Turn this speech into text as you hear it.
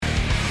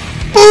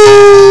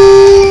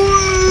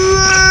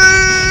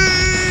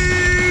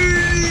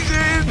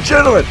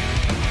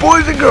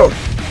Broncos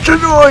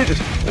tonight.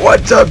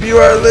 What's up? You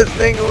are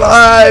listening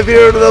live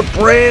here to the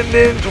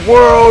Brandon's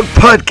World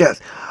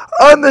podcast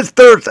on this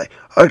Thursday,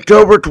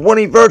 October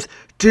 21st,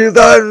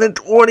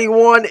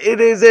 2021. It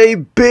is a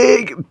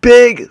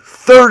big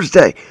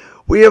Thursday.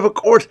 We have, of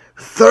course,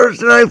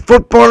 Thursday night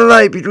football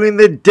tonight between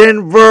the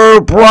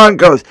Denver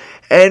Broncos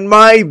and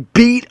my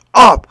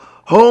beat-up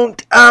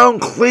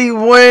hometown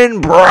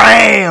Cleveland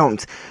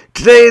Browns.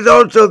 Today is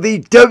also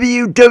the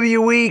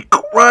WWE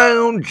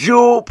Crown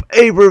Jewel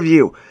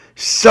pay-per-view.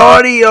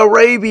 Saudi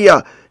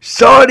Arabia,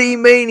 Saudi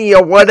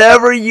Mania,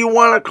 whatever you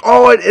want to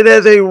call it. It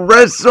has a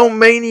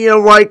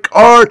WrestleMania-like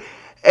card,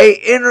 a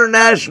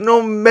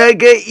international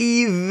mega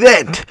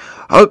event.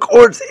 Of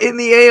course, in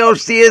the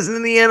ALCS and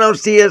in the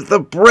NLCS, the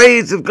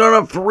Braves have gone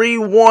up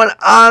 3-1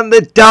 on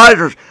the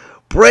Dodgers.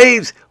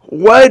 Braves,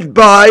 led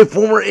by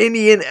former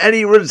Indian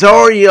Eddie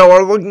Rosario,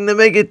 are looking to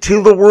make it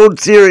to the World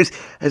Series,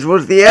 as well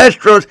as the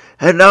Astros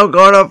have now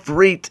gone up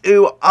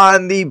 3-2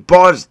 on the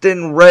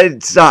Boston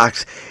Red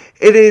Sox.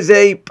 It is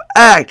a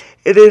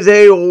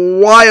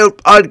wild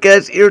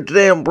podcast here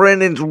today on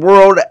Brandon's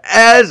World.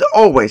 As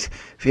always,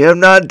 if you have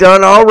not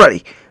done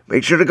already,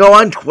 make sure to go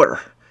on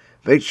Twitter.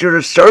 Make sure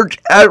to search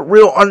at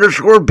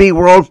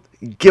real_BWorld.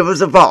 Give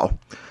us a follow.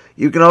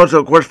 You can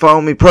also, of course,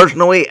 follow me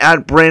personally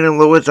at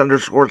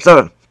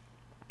BrandonLewis_7.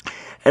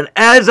 And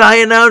as I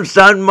announced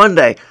on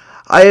Monday,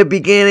 I have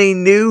began a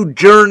new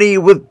journey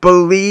with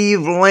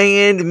Believe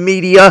Land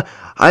Media.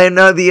 I am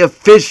now the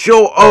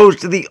official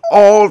host of the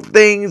All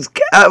Things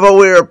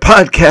Cavalier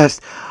podcast.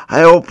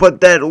 I will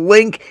put that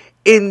link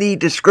in the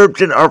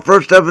description. Our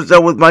first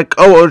episode with my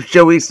co-host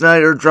Joey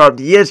Snyder dropped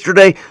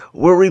yesterday,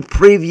 where we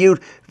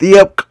previewed the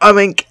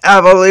upcoming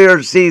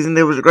Cavaliers season.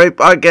 It was a great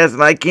podcast,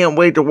 and I can't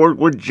wait to work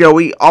with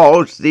Joey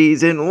all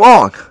season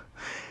long.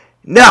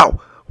 Now,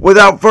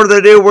 without further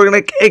ado, we're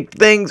going to kick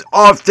things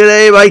off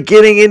today by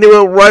getting into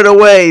it right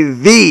away.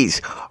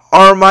 These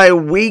are my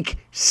Week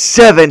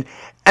 7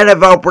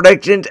 NFL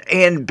predictions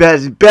and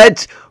best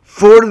bets.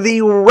 For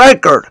the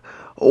record,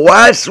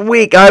 last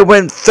week I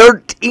went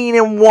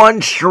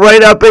 13-1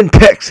 straight up in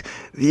picks.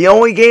 The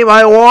only game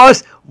I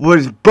lost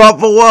was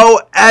Buffalo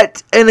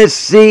at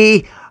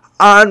Tennessee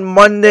on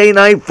Monday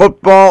Night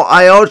Football.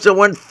 I also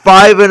went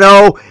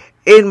 5-0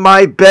 in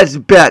my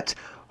best bets.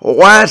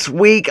 Last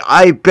week,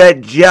 I bet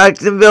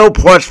Jacksonville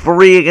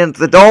 +3 against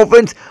the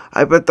Dolphins.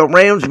 I bet the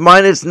Rams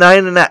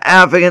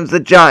 -9.5 against the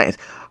Giants.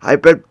 I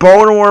bet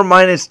Baltimore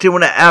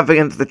 -2.5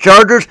 against the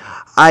Chargers.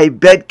 I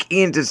bet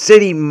Kansas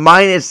City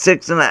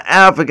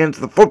 -6.5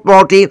 against the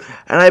football team.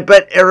 And I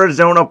bet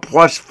Arizona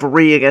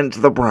 +3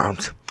 against the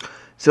Browns.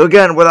 So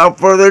again, without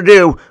further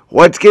ado,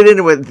 let's get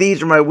into it.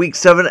 These are my Week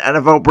 7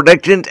 NFL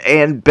predictions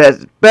and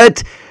best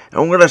bets.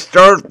 And we're going to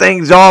start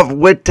things off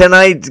with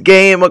tonight's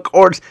game, of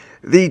course.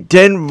 The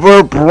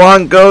Denver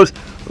Broncos,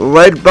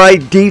 led by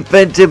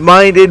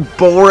defensive-minded,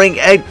 boring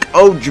head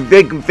coach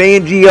Vic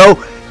Fangio,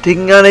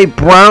 taking on a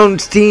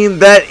Browns team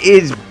that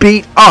is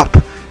beat up.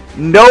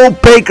 No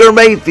Baker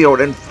Mayfield,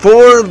 and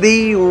for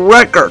the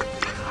record,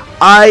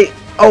 I,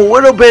 a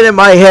little bit in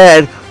my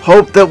head,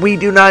 hope that we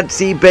do not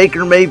see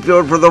Baker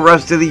Mayfield for the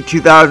rest of the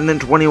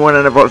 2021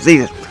 NFL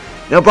season.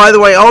 Now, by the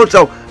way,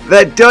 also,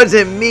 that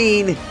doesn't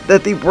mean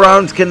that the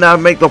Browns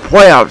cannot make the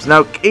playoffs.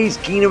 Now, Case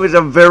Keenum is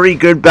a very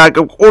good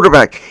backup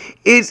quarterback.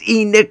 Is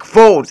he Nick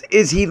Foles?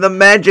 Is he the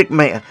Magic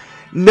Man?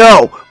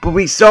 No, but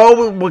we saw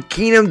what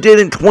Keenum did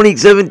in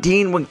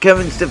 2017 when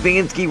Kevin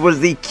Stefanski was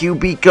the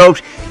QB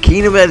coach.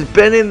 Keenum has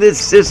been in this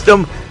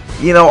system,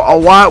 a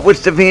lot with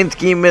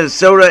Stefanski in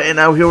Minnesota, and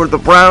now here with the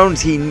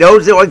Browns. He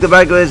knows it like the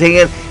back of his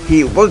hand.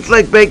 He looks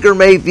like Baker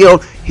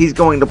Mayfield. He's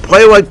going to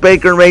play like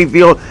Baker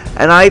Mayfield,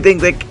 and I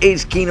think that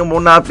Case Keenum will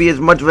not be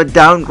as much of a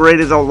downgrade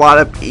as a lot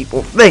of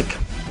people think.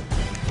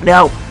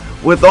 Now,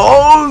 with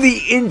all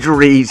the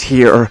injuries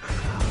here,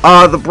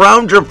 the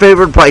Browns are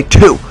favored by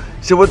 2.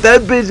 So what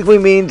that basically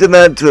means,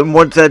 and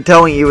what's that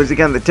telling you, is,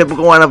 again, the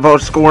typical NFL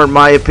score, in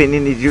my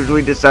opinion, is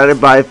usually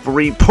decided by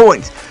 3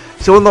 points.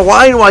 So when the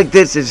line like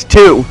this is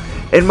 2,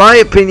 in my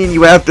opinion,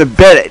 you have to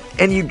bet it,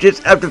 and you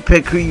just have to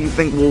pick who you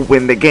think will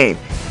win the game.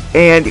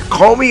 And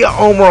call me a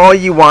homer all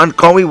you want,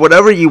 call me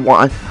whatever you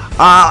want.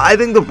 I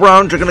think the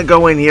Browns are going to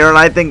go in here, and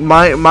I think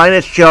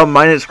minus Chubb,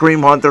 minus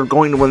Kareem Hunt, they're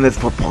going to win this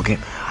football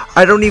game.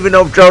 I don't even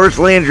know if Jarvis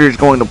Landry is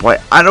going to play.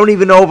 I don't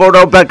even know if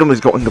Odell Beckham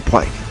is going to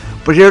play.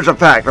 But here's a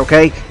fact,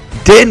 okay?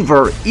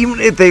 Denver, even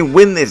if they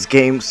win this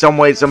game some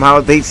way,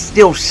 somehow, they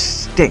still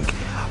stink.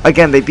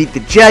 Again, they beat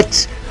the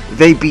Jets,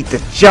 they beat the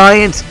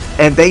Giants,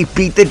 and they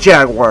beat the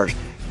Jaguars.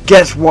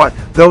 Guess what?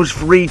 Those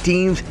 3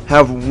 teams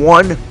have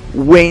 1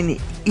 win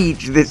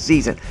each this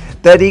season.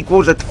 That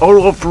equals a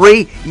total of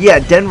 3. Yeah,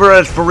 Denver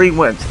has 3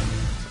 wins.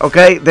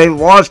 Okay, they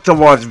lost to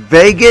Las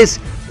Vegas.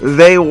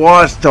 They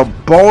lost to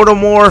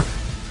Baltimore.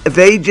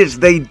 They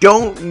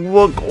don't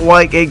look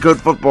like a good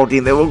football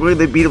team. They look like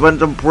they beat up on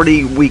some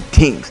pretty weak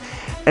teams.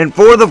 And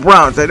for the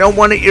Browns, I don't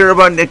want to hear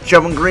about Nick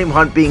Chubb and Kareem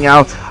Hunt being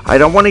out. I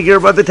don't want to hear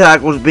about the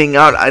tackles being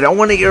out. I don't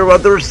want to hear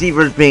about the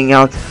receivers being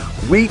out.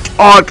 We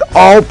talked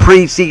all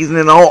preseason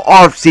and all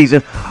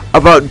offseason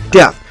about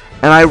depth.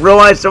 And I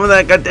realize some of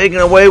that got taken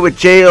away with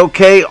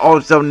JOK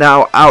also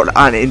now out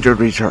on injured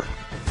reserve.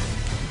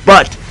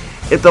 But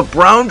if the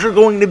Browns are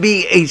going to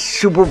be a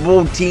Super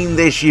Bowl team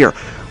this year,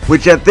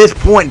 which at this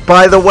point,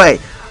 by the way,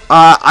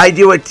 I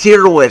do a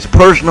tier list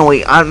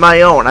personally on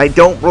my own. I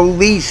don't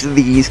release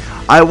these.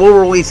 I will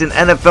release an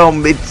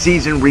NFL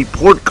midseason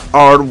report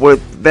card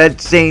with that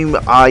same,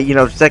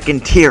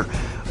 second tier.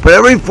 But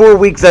every 4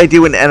 weeks I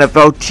do an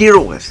NFL tier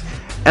list.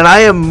 And I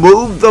have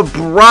moved the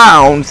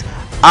Browns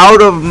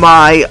out of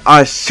my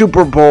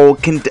Super Bowl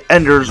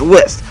contenders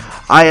list.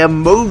 I have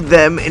moved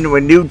them into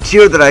a new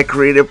tier that I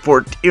created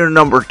for tier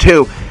number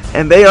 2.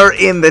 And they are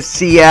in the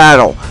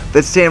Seattle,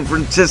 the San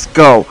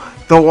Francisco,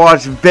 the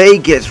Las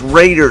Vegas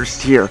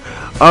Raiders tier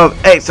of,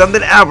 hey,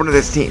 something happened to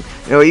this team.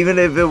 Even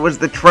if it was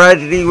the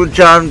tragedy with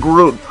John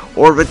Gruden,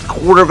 or if it's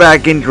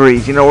quarterback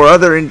injuries, or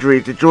other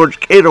injuries to George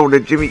Kittle, to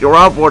Jimmy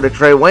Garoppolo, to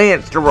Trey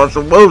Lance, to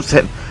Russell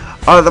Wilson.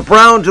 The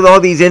Browns with all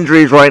these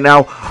injuries right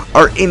now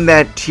are in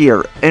that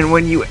tier. And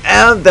when you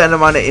add that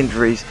amount of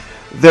injuries,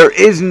 there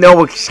is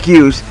no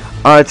excuse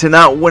to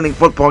not winning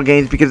football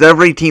games because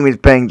every team is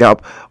banged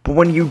up. But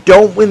when you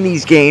don't win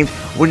these games,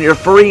 when you're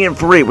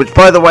 3-3, which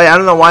by the way, I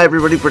don't know why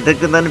everybody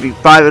predicted them to be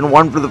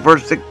 5-1 for the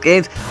first 6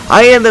 games.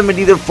 I had them at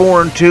either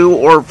 4-2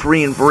 or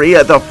 3-3.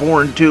 I thought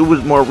 4-2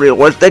 was more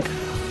realistic.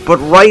 But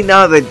right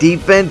now, the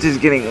defense is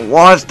getting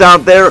lost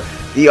out there.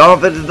 The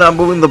offense is not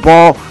moving the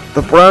ball.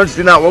 The Browns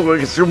do not look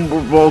like a Super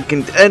Bowl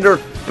contender.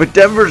 But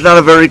Denver's not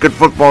a very good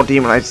football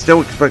team, and I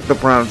still expect the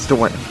Browns to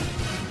win.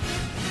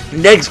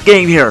 Next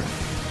game here.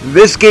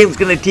 This game's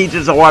going to teach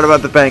us a lot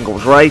about the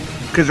Bengals, right?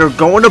 Because they're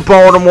going to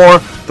Baltimore.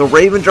 The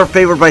Ravens are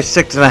favored by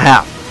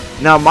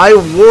 6.5. Now, my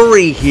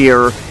worry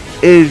here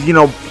is,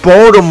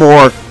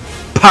 Baltimore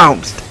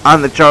pounced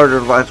on the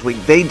Chargers last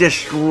week. They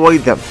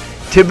destroyed them.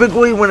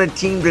 Typically, when a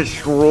team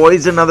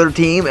destroys another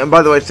team, and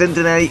by the way,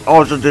 Cincinnati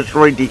also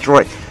destroyed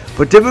Detroit.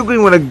 But typically,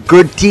 when a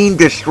good team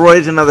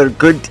destroys another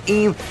good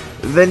team,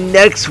 the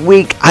next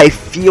week, I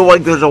feel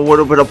like there's a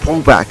little bit of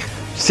pullback.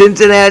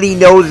 Cincinnati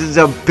knows it's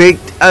a big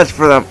test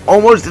for them,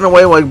 almost in a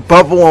way like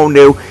Buffalo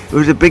knew it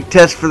was a big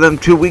test for them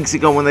 2 weeks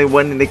ago when they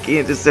went into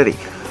Kansas City.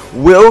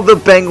 Will the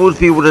Bengals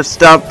be able to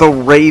stop the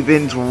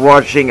Ravens'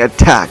 rushing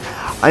attack?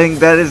 I think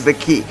that is the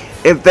key.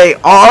 If they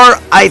are,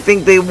 I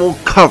think they will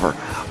cover.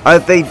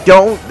 If they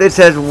don't, this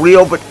has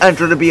real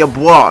potential to be a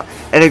blowout.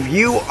 And if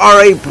you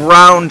are a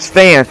Browns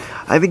fan,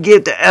 I think you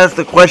have to ask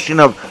the question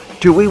of,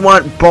 do we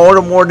want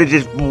Baltimore to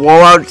just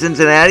blow out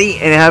Cincinnati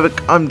and have it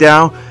come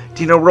down?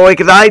 Really,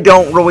 because I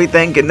don't really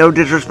think, and no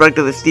disrespect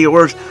to the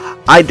Steelers,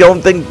 I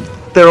don't think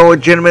they're a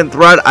legitimate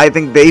threat. I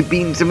think they've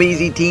beaten some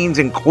easy teams,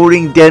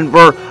 including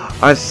Denver,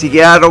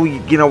 Seattle,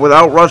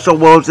 without Russell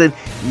Wilson.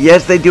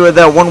 Yes, they do have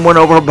that 1-1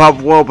 over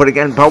Buffalo, but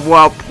again, Buffalo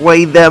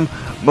outplayed them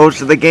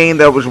most of the game.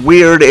 That was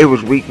weird. It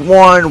was week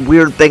 1.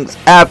 Weird things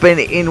happen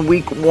in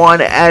week 1,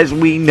 as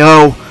we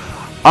know.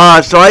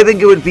 So I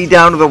think it would be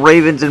down to the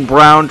Ravens and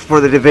Browns for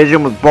the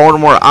division, with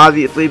Baltimore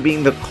obviously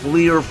being the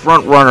clear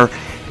front runner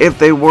if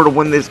they were to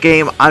win this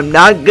game. I'm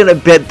not going to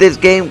bet this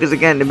game because,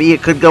 again, to me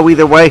it could go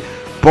either way.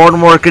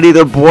 Baltimore could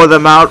either blow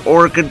them out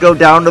or it could go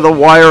down to the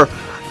wire.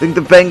 I think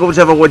the Bengals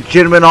have a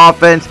legitimate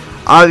offense.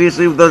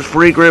 Obviously, with those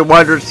 3 great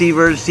wide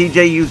receivers,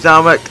 CJ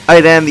Uzomah at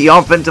tight end, the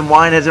offensive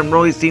line hasn't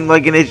really seemed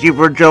like an issue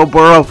for Joe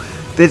Burrow.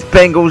 This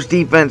Bengals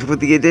defense, with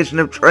the addition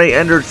of Trey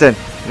Anderson,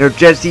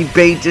 Jesse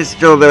Bates is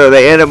still there.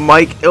 They added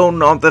Mike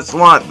Hilton off the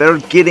slot. They're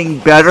getting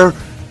better.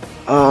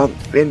 I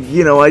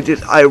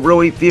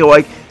really feel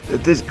like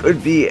that this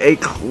could be a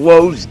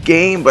close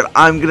game, but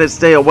I'm going to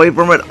stay away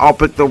from it. I'll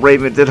pick the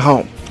Ravens at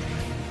home.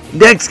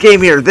 Next game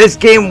here. This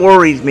game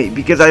worries me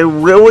because I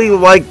really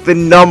like the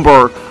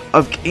number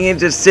of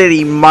Kansas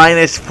City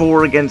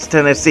 -4 against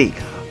Tennessee.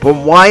 But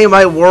why am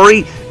I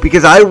worried?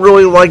 Because I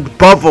really liked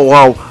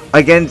Buffalo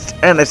against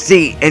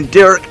Tennessee, and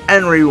Derrick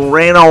Henry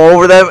ran all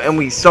over them, and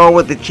we saw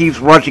what the Chiefs'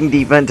 rushing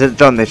defense has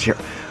done this year.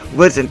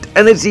 Listen,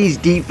 Tennessee's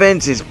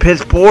defense is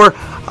piss poor.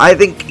 I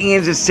think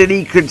Kansas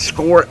City could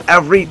score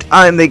every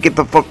time they get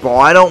the football.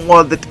 I don't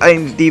love the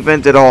Titans'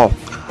 defense at all.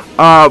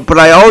 But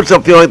I also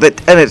feel like that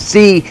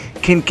Tennessee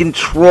can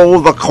control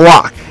the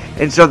clock.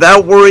 And so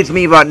that worries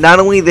me about not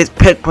only this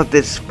pick, but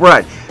this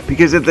spread.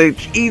 Because if the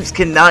Chiefs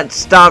cannot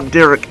stop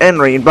Derrick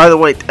Henry, and by the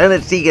way,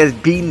 Tennessee has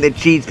beaten the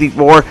Chiefs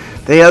before.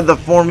 They have the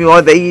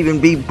formula. They even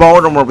beat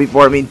Baltimore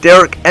before. I mean,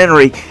 Derrick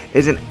Henry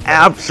is an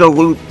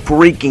absolute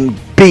freaking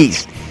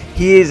beast.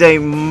 He is a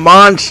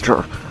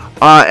monster.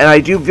 And I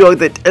do feel like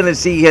that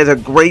Tennessee has a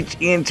great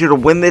chance here to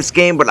win this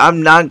game, but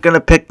I'm not going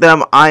to pick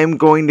them. I'm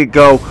going to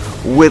go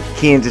with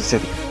Kansas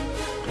City.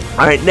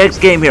 All right, next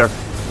game here.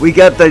 We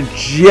got the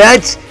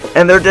Jets,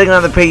 and they're taking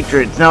on the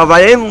Patriots. Now, if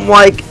I didn't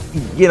like,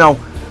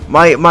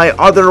 my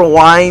other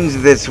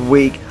lines this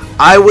week,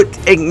 I would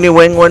take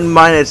New England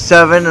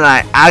 -7, and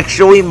I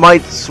actually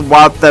might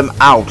swap them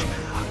out.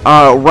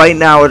 Right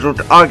now, as we're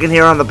talking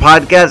here on the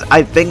podcast,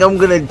 I think I'm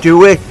going to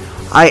do it.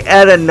 I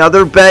add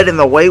another bet in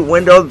the late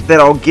window that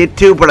I'll get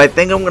to, but I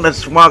think I'm going to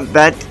swap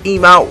that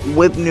team out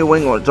with New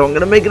England. So I'm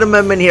going to make an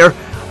amendment here.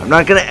 I'm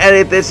not going to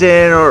edit this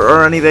in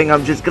or anything.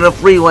 I'm just going to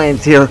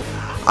freelance here.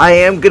 I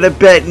am going to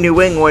bet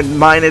New England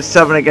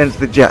 -7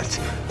 against the Jets.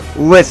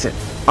 Listen,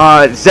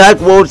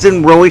 Zach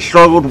Wilson really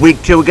struggled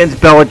week 2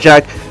 against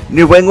Belichick.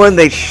 New England,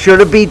 they should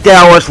have beat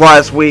Dallas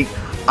last week.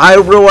 I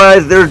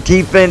realize their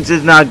defense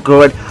is not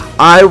good.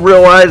 I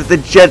realize the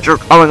Jets are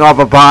coming off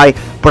a bye.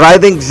 But I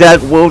think Zach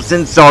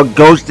Wilson saw a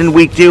ghost in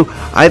week 2.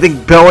 I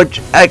think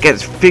Belichick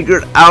has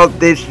figured out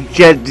this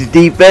Jets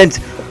defense.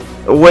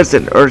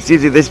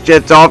 This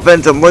Jets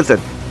offense. And listen,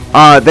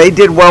 they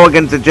did well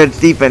against the Jets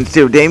defense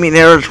too. Damian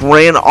Harris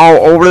ran all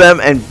over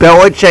them, and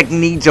Belichick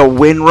needs a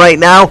win right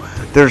now.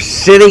 They're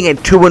sitting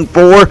at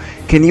 2-4.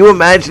 Can you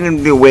imagine if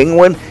New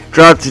England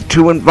drops to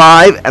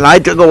 2-5? And I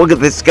took a look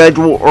at the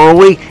schedule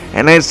early,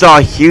 and I saw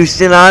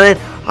Houston on it.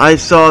 I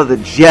saw the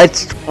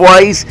Jets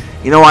twice.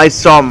 I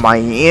saw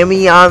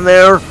Miami on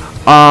there.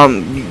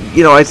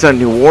 I saw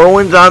New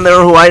Orleans on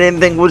there, who I didn't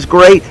think was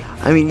great.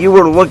 I mean, you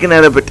were looking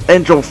at a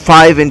potential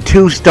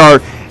 5-2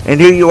 start, and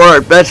here you are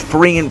at best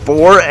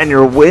 3-4, and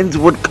your wins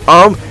would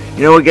come,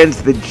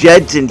 against the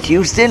Jets in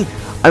Houston.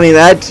 I mean,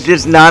 that's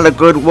just not a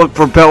good look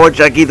for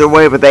Belichick either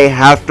way, but they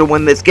have to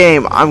win this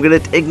game. I'm going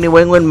to take New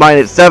England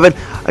 -7.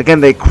 Again,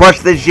 they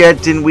crushed the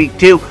Jets in week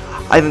 2.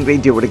 I think they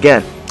do it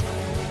again.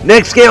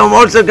 Next game, I'm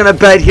also going to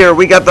bet here.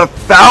 We got the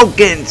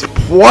Falcons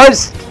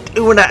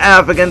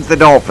 +2.5 against the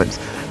Dolphins.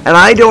 And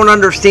I don't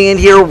understand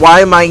here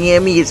why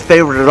Miami is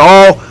favored at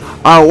all.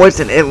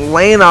 Listen,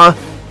 Atlanta,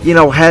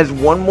 has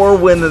one more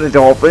win than the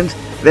Dolphins.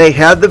 They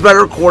have the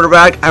better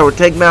quarterback. I would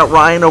take Matt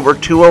Ryan over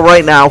Tua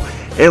right now.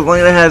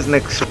 Atlanta has an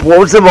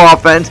explosive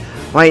offense.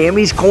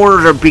 Miami's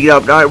corners are beat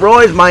up. Now, I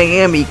realize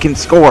Miami can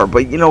score,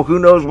 but, who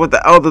knows what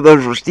the health of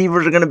those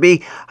receivers are going to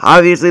be.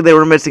 Obviously, they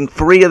were missing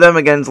 3 of them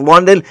against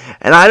London,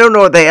 and I don't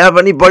know if they have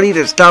anybody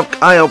to stop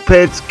Kyle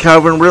Pitts,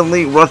 Calvin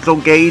Ridley, Russell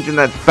Gage, and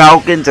that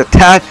Falcons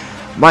attack.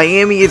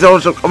 Miami is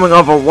also coming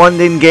off a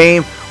London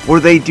game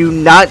where they do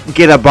not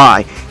get a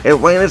bye.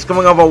 Atlanta's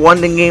coming off a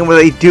London game where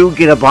they do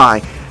get a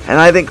bye. And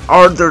I think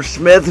Arthur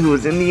Smith, who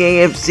is in the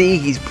AFC,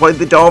 he's played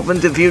the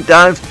Dolphins a few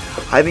times.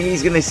 I think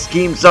he's going to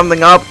scheme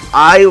something up.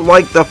 I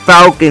like the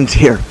Falcons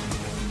here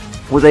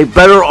with a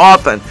better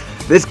offense.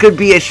 This could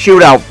be a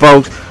shootout,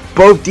 folks.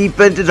 Both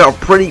defenses are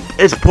pretty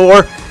piss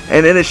poor.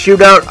 And in a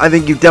shootout, I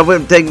think you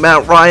definitely take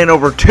Matt Ryan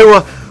over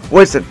Tua.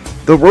 Listen,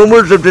 the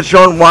rumors of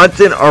Deshaun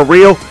Watson are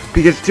real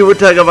because Tua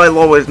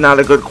Tagovailoa is not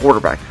a good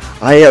quarterback.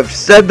 I have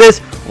said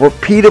this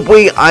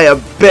repeatedly. I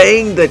have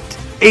banged the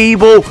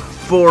table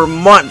for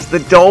months. The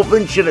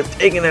Dolphins should have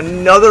taken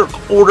another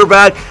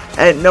quarterback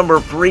at number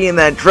 3 in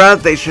that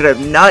draft. They should have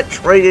not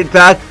traded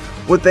back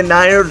with the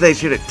Niners. They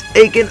should have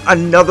taken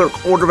another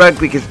quarterback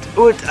because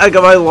Tua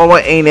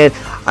Tagovailoa ain't it.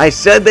 I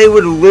said they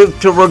would live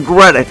to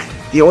regret it.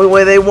 The only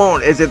way they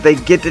won't is if they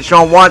get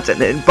Deshaun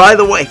Watson. And by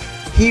the way,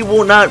 he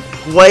will not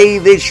play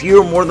this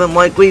year more than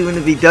likely, even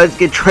if he does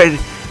get traded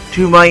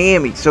to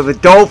Miami. So the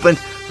Dolphins,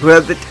 who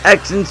have the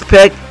Texans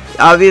pick,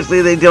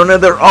 obviously they don't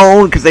have their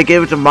own because they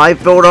gave it to my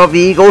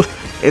Philadelphia Eagles.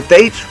 If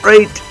they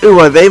trade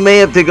Tua, they may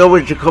have to go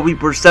with Jacoby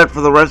Brissett for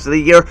the rest of the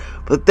year,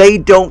 but they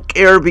don't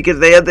care because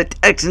they have the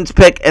Texans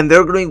pick, and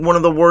they're going to be one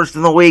of the worst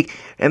in the league,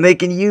 and they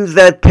can use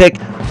that pick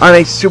on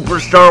a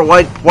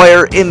superstar-like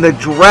player in the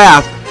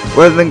draft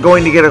rather than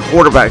going to get a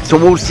quarterback. So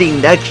we'll see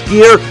next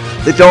year.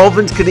 The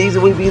Dolphins could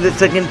easily be the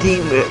second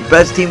team,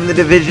 best team in the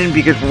division,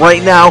 because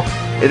right now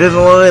it doesn't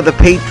look like the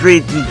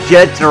Patriots and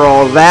Jets are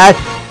all that.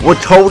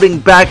 What's holding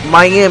back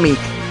Miami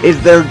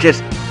is their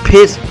just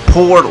piss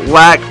poor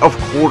lack of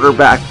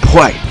quarterback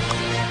play.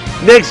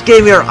 Next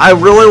game here, I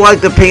really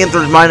like the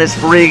Panthers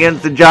 -3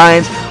 against the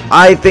Giants.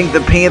 I think the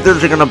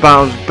Panthers are going to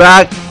bounce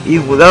back,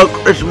 even without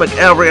Christian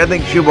McCaffrey. I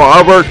think Chuba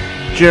Hubbard,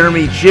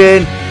 Jeremy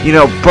Chin,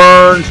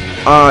 Burns,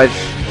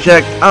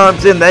 Jack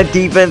Thompson, that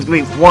defense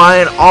going to be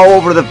flying all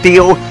over the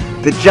field.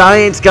 The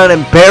Giants got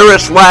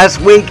embarrassed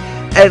last week,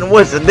 and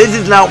listen, this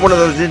is not one of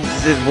those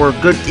instances where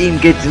a good team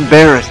gets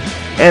embarrassed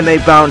and they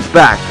bounce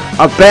back.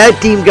 A bad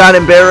team got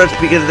embarrassed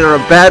because they're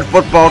a bad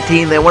football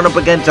team. They went up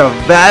against a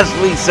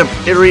vastly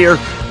superior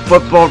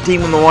football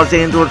team in the Los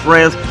Angeles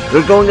Rams.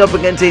 They're going up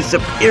against a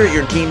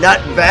superior team, not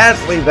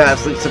vastly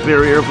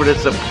superior, but a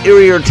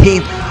superior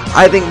team.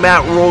 I think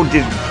Matt Rule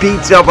just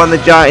beats up on the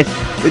Giants.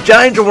 The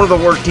Giants are one of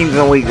the worst teams in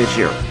the league this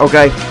year,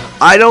 okay?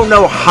 I don't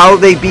know how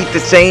they beat the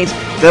Saints.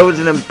 That was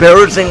an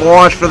embarrassing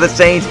loss for the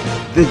Saints.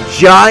 The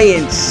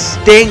Giants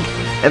stink,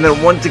 and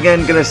they're once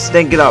again going to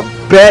stink it up.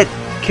 Bet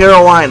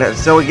Carolina.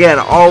 So again,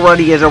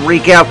 already as a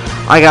recap,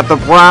 I got the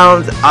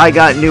Browns, I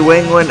got New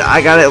England, I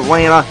got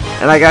Atlanta,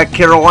 and I got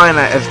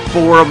Carolina as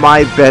 4 of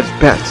my best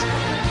bets.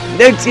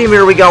 Next game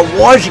here, we got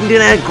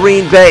Washington at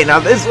Green Bay. Now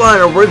this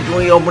line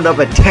originally opened up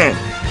at 10.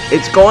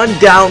 It's gone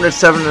down to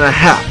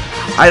 7.5.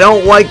 I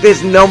don't like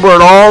this number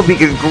at all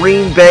because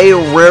Green Bay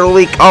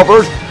rarely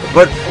covers,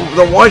 but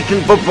the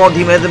Washington football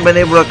team hasn't been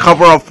able to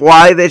cover a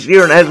fly this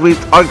year, and as we've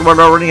talked about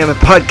already on the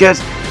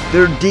podcast,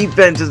 their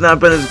defense has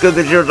not been as good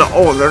this year as a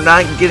whole. They're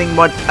not getting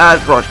much pass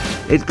rush.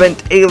 It's been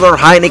Taylor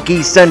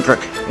Heineke-centric.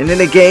 And in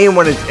a game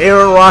when it's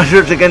Aaron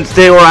Rodgers against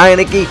Taylor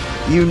Heineke,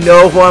 you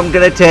know who I'm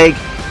going to take.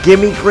 Give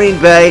me Green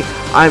Bay.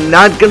 I'm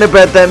not going to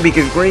bet them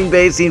because Green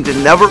Bay seems to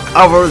never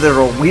cover. They're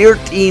a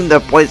weird team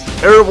that plays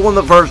terrible in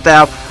the first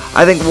half.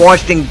 I think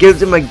Washington gives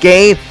them a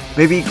game.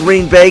 Maybe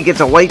Green Bay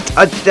gets a late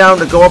touchdown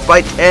to go up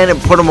by 10 and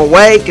put them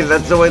away, because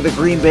that's the way the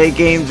Green Bay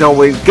games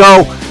always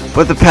go.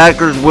 But the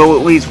Packers will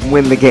at least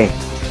win the game.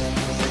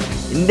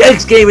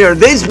 Next game here,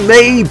 this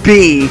may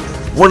be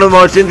one of the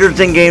most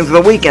interesting games of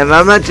the weekend. And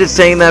I'm not just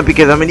saying that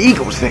because I'm an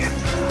Eagles fan.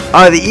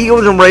 The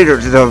Eagles and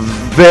Raiders is a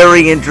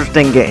very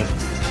interesting game,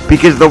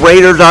 because the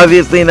Raiders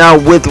obviously now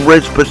with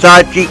Rich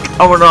Bisaccia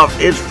coming off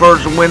his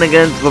first win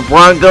against the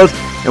Broncos,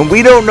 and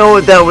we don't know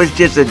if that was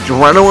just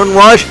adrenaline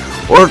rush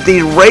or if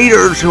these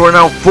Raiders, who are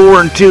now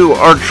 4-2,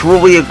 are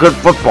truly a good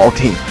football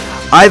team.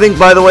 I think,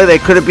 by the way, they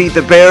could have beat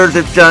the Bears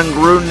if John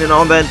Gruden and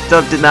all that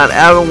stuff did not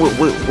happen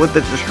with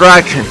the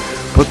distraction.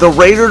 But the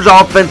Raiders'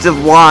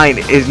 offensive line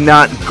is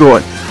not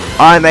good.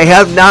 And they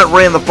have not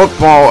ran the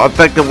football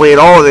effectively at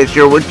all this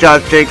year with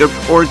Josh Jacobs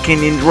or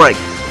Kenyon Drake.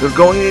 They're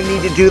going to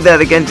need to do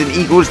that against an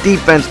Eagles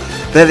defense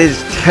that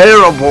is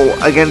terrible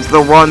against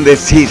the run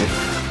this season.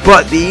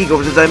 But the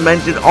Eagles, as I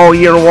mentioned all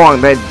year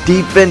long, that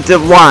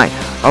defensive line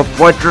of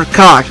Fletcher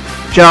Cox,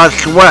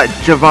 Josh Sweat,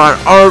 Javon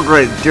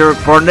Hargrave,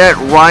 Derek Barnett,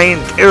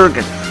 Ryan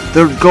Kerrigan,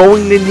 they're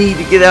going to need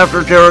to get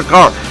after Derek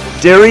Carr.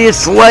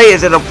 Darius Slay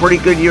has had a pretty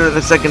good year in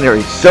the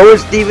secondary. So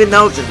is Steven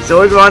Nelson.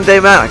 So is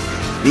Vontae Maddox.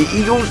 The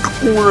Eagles'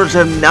 corners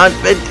have not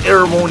been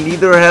terrible.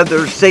 Neither have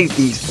their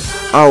safeties,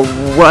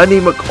 Rodney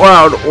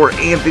McLeod or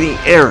Anthony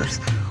Harris.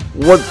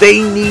 What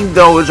they need,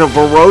 though, is a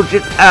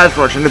ferocious pass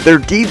rush. And if their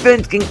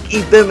defense can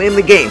keep them in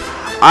the game.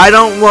 I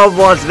don't love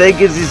Las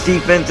Vegas'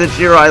 defense this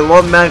year. I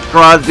love Max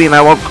Crosby and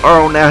I love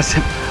Carl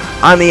Nassib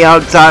on the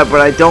outside,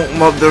 but I don't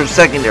love their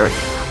secondary.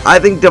 I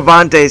think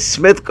Devontae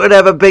Smith could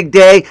have a big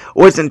day.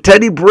 Listen,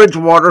 Teddy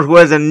Bridgewater, who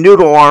has a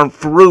noodle arm,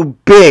 threw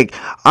big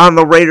on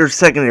the Raiders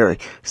secondary.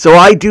 So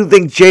I do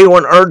think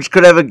Jalen Hurts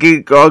could have a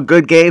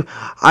good game.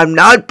 I'm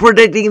not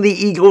predicting the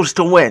Eagles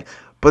to win,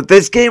 but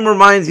this game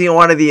reminds me a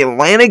lot of the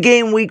Atlanta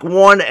game week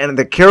 1 and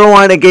the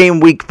Carolina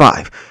game week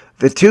 5.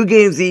 The two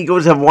games the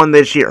Eagles have won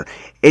this year.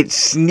 It's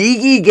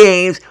sneaky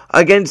games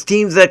against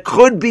teams that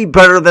could be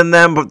better than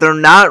them, but they're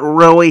not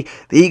really.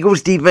 The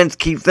Eagles' defense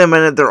keeps them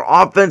in it. Their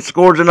offense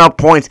scores enough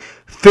points.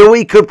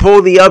 Philly could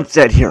pull the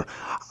upset here.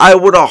 I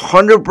would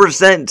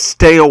 100%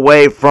 stay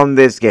away from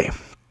this game.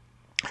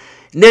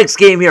 Next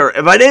game here.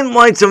 If I didn't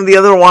like some of the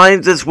other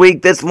lines this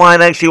week, this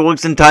line actually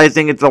looks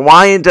enticing. It's the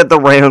Lions at the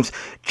Rams.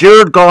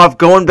 Jared Goff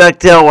going back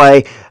to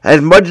LA.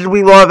 As much as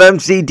we love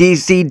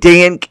MCDC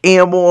Dan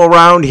Campbell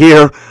around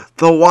here,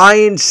 the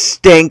Lions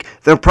stink.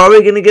 They're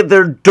probably going to get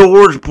their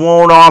doors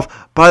blown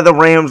off by the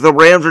Rams. The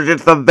Rams are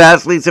just a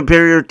vastly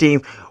superior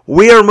team.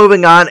 We are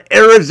moving on.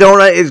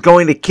 Arizona is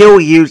going to kill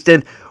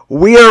Houston.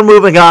 We are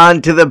moving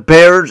on to the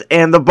Bears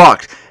and the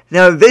Bucks.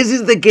 Now, this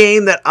is the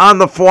game that on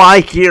the fly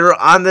here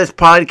on this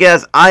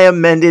podcast, I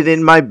amended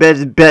in my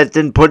best bets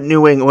and put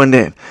New England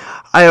in.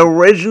 I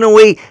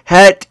originally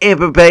had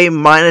Tampa Bay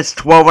minus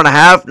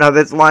 12.5. Now,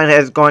 this line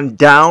has gone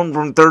down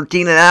from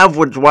 13.5,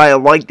 which is why I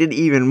liked it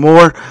even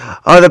more.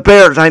 The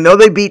Bears, I know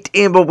they beat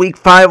Tampa week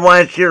 5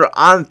 last year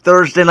on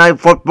Thursday Night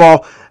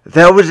Football.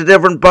 That was a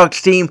different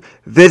Bucs team.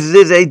 This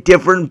is a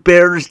different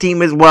Bears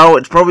team as well.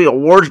 It's probably a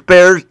worse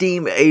Bears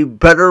team, a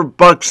better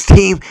Bucs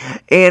team.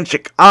 And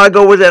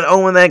Chicago was at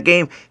home in that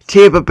game.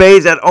 Tampa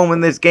Bay's at home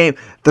in this game.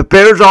 The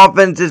Bears'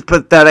 offense is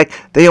pathetic.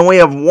 They only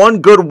have one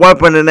good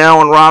weapon in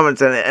Allen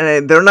Robinson,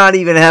 and they're not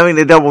even having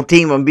to double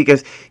team him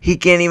because he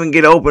can't even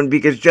get open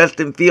because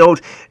Justin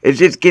Fields is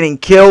just getting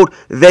killed.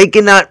 They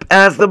cannot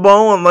pass the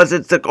ball unless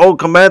it's the Cole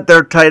Kmet,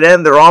 their tight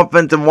end. Their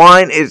offensive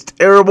line is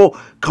terrible.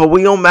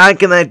 Khalil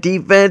Mack and that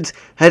defense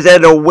has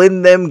had to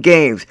win them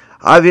games.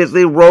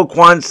 Obviously,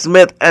 Roquan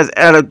Smith has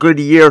had a good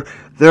year.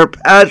 Their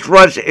pass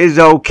rush is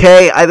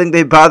okay. I think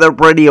they bother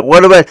Brady a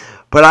little bit,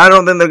 but I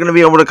don't think they're going to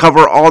be able to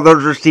cover all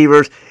those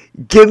receivers.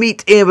 Give me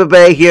Tampa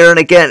Bay here. And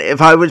again,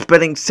 if I was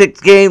betting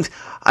 6 games,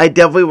 I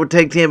definitely would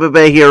take Tampa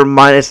Bay here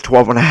minus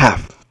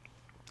 12.5.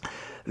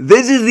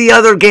 This is the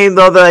other game,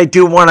 though, that I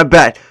do want to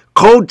bet.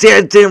 Colts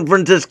at San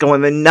Francisco,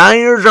 and the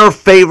Niners are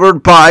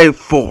favored by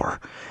 4.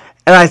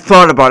 And I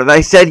thought about it.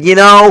 I said,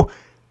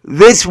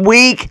 this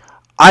week,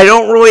 I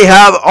don't really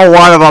have a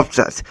lot of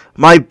upsets.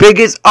 My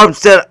biggest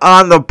upset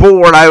on the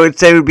board, I would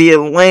say, would be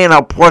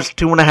Atlanta plus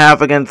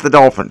 2.5 against the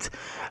Dolphins.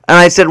 And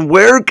I said,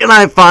 where can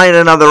I find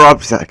another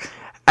upset?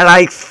 And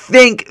I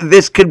think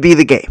this could be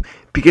the game.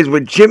 Because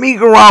with Jimmy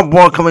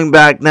Garoppolo coming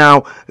back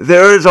now,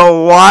 there is a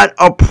lot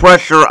of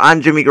pressure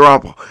on Jimmy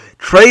Garoppolo.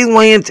 Trey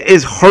Lance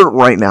is hurt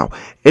right now.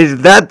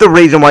 Is that the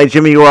reason why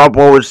Jimmy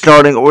Garoppolo is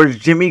starting, or is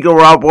Jimmy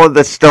Garoppolo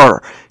the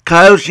starter?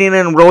 Kyle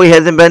Shanahan really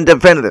hasn't been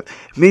definitive.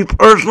 Me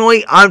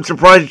personally, I'm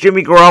surprised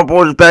Jimmy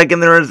Garoppolo is back in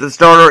there as the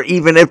starter,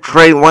 even if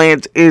Trey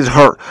Lance is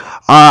hurt.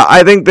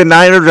 I think the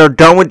Niners are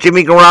done with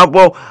Jimmy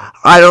Garoppolo.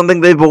 I don't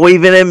think they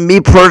believe in him.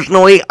 Me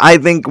personally, I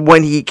think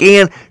when he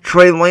can,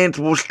 Trey Lance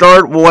will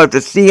start. We'll have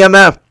to see him.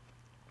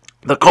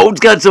 The Colts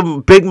got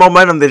some big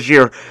momentum this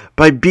year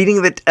by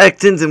beating the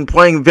Texans and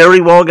playing very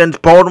well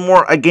against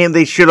Baltimore, a game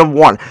they should have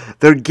won.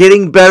 They're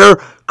getting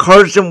better.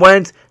 Carson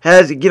Wentz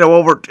has,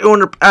 over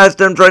 200 pass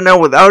attempts right now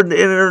without an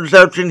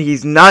interception.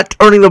 He's not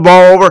turning the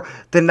ball over.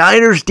 The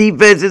Niners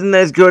defense isn't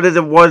as good as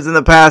it was in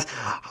the past.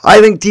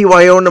 I think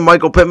T.Y. Hilton and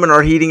Michael Pittman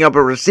are heating up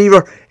a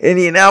receiver.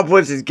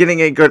 Indianapolis is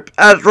getting a good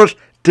pass rush.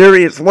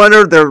 Darius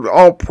Leonard, their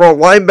all-pro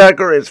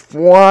linebacker, is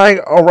flying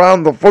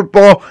around the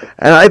football.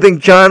 And I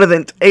think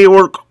Jonathan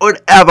Taylor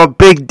could have a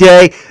big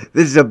day.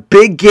 This is a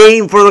big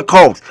game for the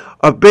Colts.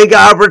 A big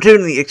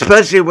opportunity,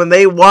 especially when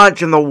they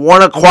watch in the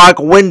 1 o'clock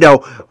window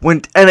when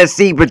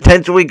Tennessee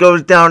potentially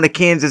goes down to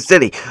Kansas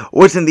City.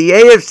 Listen, the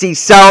AFC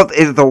South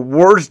is the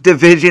worst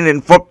division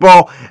in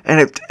football. And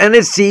if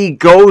Tennessee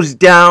goes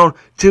down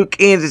to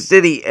Kansas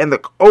City and the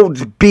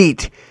Colts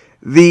beat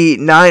the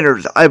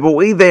Niners, I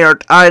believe they are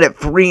tied at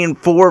 3-4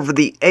 for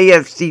the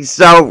AFC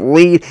South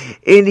lead.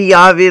 Indy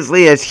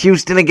obviously has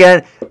Houston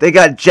again. They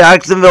got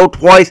Jacksonville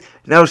twice.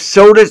 Now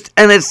so does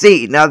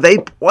Tennessee. Now they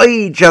play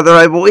each other.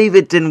 I believe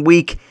it's in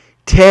week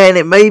 10.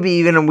 It may be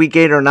even in week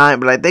 8 or 9,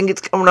 but I think it's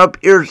coming up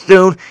here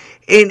soon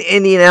in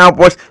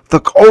Indianapolis.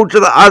 The Colts are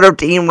the other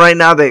team right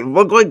now. They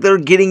look like they're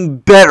getting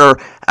better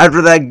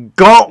after that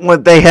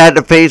gauntlet they had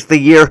to face the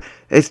year.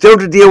 They still have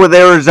to deal with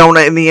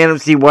Arizona in the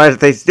NFC West.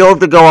 They still have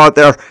to go out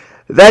there.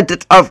 That's a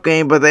tough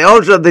game, but they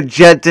also have the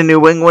Jets in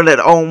New England at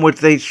home, which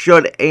they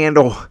should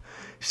handle.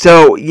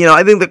 So,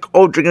 I think the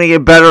Colts are going to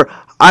get better.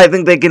 I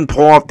think they can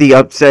pull off the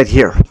upset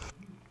here.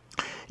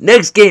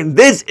 Next game,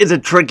 this is a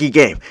tricky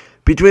game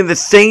between the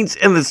Saints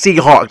and the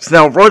Seahawks.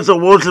 Now, if Russell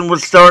Wilson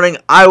was starting,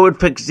 I would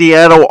pick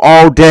Seattle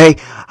all day.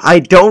 I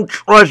don't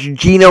trust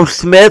Geno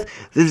Smith.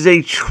 This is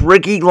a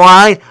tricky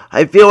line.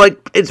 I feel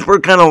like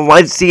Pittsburgh kind of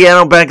let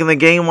Seattle back in the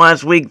game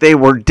last week. They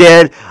were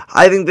dead.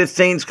 I think the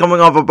Saints coming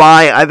off a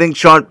bye. I think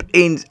Sean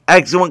Payton's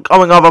excellent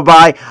coming off a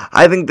bye.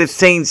 I think the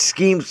Saints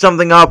scheme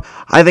something up.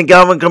 I think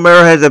Alvin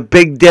Kamara has a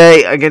big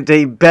day against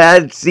a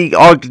bad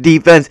Seahawks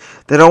defense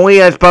that only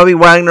has Bobby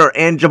Wagner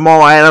and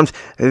Jamal Adams.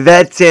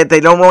 That's it. They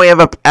don't really have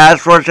a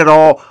pass rush at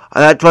all.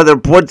 That's why they're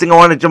blitzing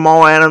on to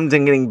Jamal Adams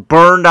and getting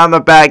burned on the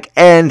back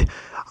end.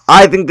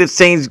 I think the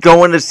Saints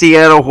go into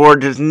Seattle, who are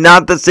just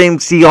not the same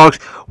Seahawks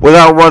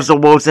without Russell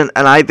Wilson,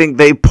 and I think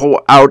they pull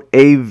out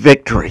a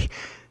victory.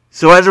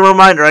 So as a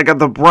reminder, I got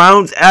the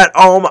Browns at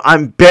home.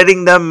 I'm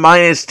betting them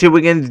 -2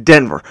 against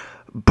Denver.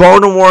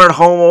 Baltimore at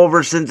home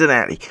over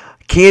Cincinnati.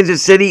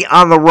 Kansas City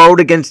on the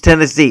road against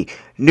Tennessee.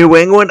 New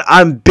England,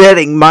 I'm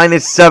betting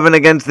 -7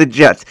 against the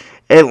Jets.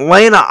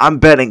 Atlanta, I'm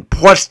betting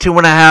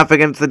 +2.5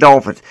 against the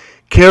Dolphins.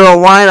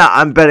 Carolina,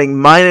 I'm betting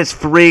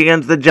 -3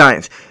 against the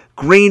Giants.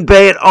 Green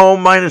Bay at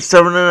home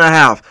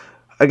 -7.5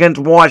 against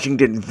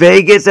Washington.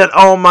 Vegas at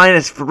home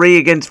 -3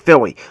 against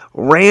Philly.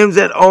 Rams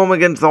at home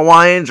against the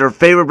Lions are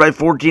favored by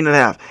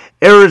 14.5.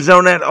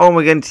 Arizona at home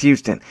against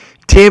Houston.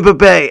 Tampa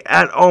Bay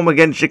at home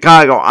against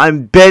Chicago.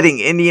 I'm betting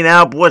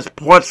Indianapolis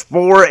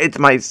 +4. It's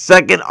my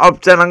second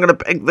upset I'm going to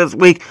pick this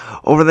week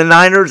over the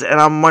Niners. And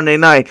on Monday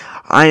night,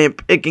 I am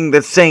picking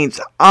the Saints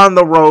on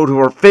the road, who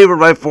are favored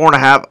by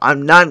 4.5.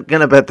 I'm not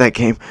going to bet that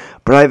game,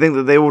 but I think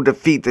that they will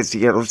defeat the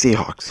Seattle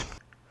Seahawks.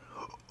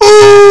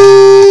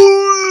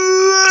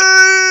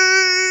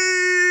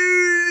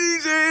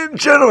 Ladies and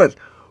gentlemen,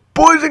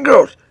 boys and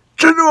girls,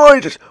 general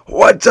ages,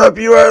 what's up?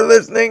 You are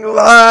listening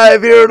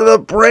live here to the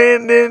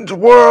Brandon's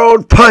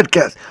World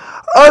podcast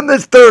on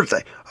this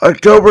Thursday,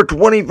 October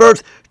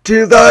 21st,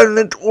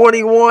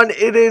 2021.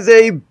 It is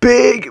a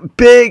big,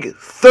 big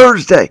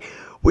Thursday.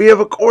 We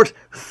have, of course,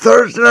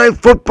 Thursday Night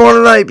Football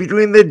tonight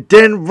between the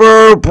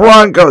Denver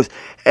Broncos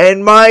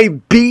and my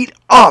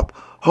beat-up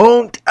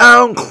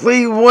hometown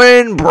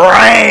Cleveland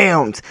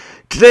Browns.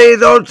 Today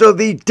is also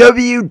the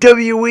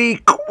WWE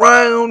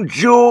Crown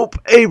Jewel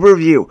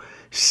pay-per-view.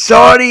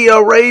 Saudi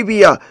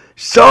Arabia,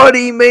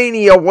 Saudi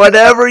Mania,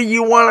 whatever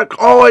you want to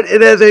call it.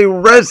 It has a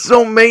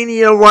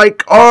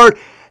WrestleMania-like card,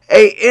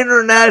 a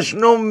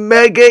international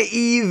mega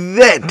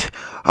event.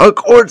 Of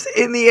course,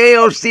 in the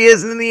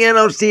ALCS and in the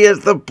NLCS,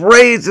 the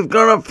Braves have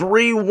gone up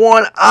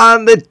 3-1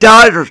 on the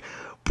Dodgers.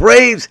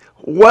 Braves,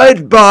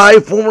 led by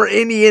former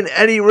Indian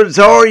Eddie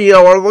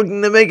Rosario, are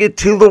looking to make it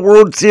to the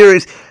World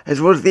Series,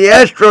 as well as the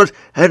Astros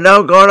have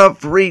now gone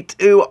up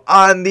 3-2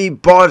 on the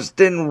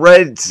Boston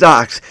Red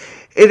Sox.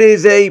 It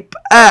is a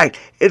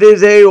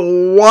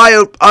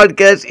wild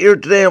podcast here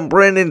today on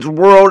Brandon's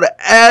World.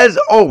 As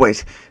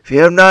always, if you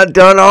have not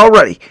done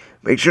already,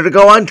 make sure to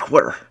go on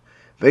Twitter.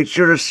 Make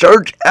sure to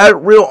search at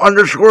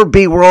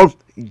 @real_BWorld.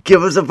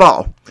 Give us a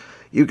follow.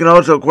 You can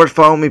also, of course,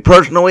 follow me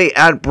personally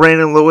at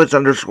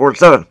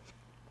BrandonLewis_7.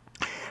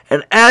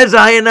 And as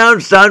I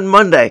announced on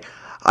Monday,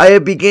 I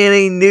have began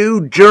a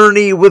new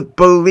journey with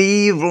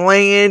Believe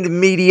Land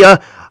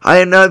Media. I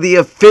am now the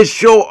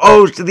official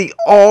host of the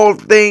All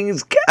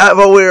Things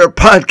Cavalier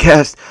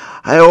podcast.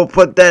 I will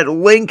put that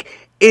link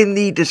in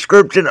the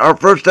description. Our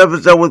first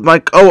episode with my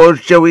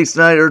co-host Joey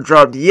Snyder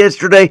dropped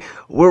yesterday,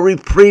 where we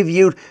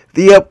previewed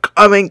the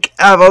upcoming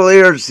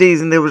Cavaliers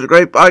season. It was a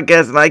great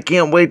podcast, and I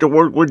can't wait to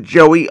work with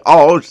Joey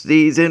all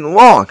season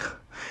long.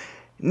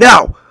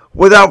 Now,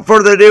 without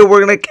further ado,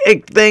 we're going to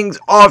kick things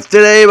off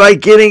today by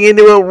getting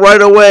into it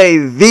right away.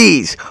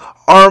 These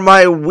are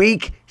my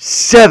Week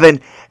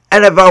 7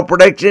 NFL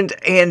predictions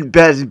and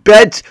best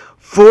bets.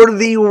 For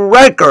the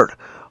record,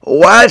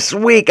 last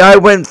week I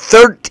went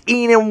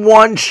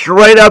 13-1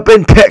 straight up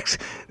in picks.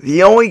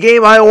 The only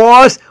game I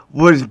lost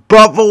was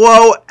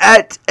Buffalo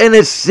at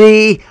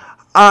Tennessee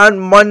on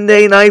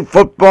Monday Night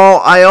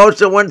Football. I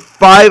also went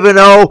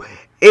 5-0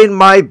 in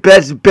my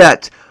best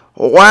bets.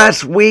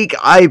 Last week,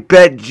 I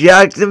bet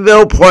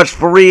Jacksonville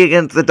 +3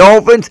 against the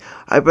Dolphins.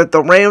 I bet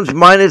the Rams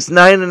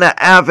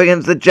 -9.5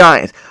 against the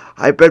Giants.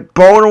 I bet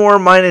Baltimore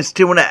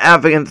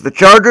 -2.5 against the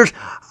Chargers.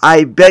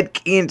 I bet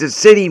Kansas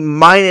City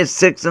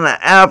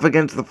 -6.5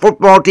 against the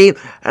football team.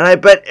 And I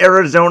bet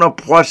Arizona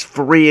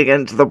 +3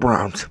 against the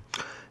Browns.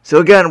 So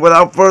again,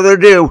 without further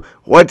ado,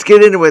 let's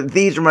get into it.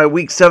 These are my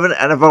Week 7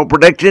 NFL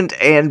predictions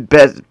and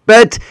best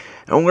bets.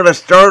 And we're going to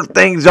start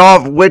things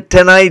off with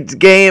tonight's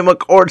game. Of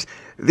course,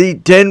 the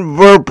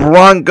Denver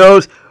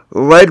Broncos,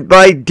 led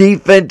by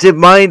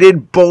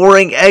defensive-minded,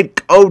 boring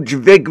head coach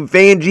Vic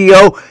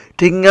Fangio,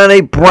 taking on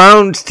a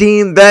Browns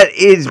team that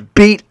is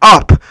beat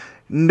up.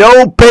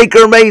 No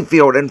Baker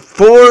Mayfield. And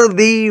for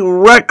the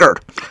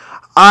record,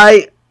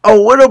 a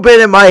little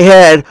bit in my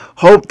head,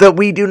 hope that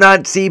we do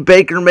not see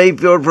Baker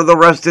Mayfield for the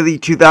rest of the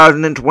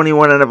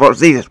 2021 NFL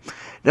season.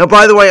 Now,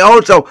 by the way,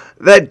 also,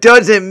 that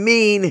doesn't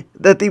mean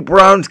that the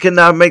Browns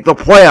cannot make the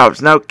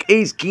playoffs. Now,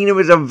 Case Keenum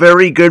is a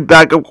very good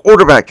backup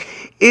quarterback.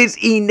 Is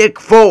he Nick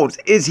Foles?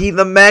 Is he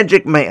the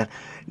Magic Man?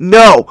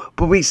 No,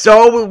 but we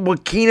saw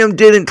what Keenum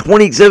did in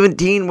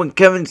 2017 when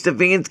Kevin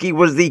Stefanski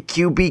was the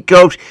QB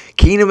coach.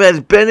 Keenum has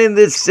been in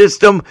this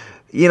system,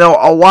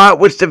 a lot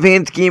with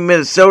Stefanski in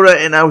Minnesota,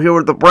 and now here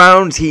with the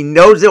Browns. He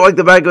knows it like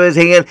the back of his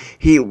hand.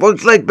 He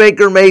looks like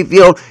Baker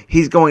Mayfield.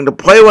 He's going to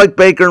play like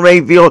Baker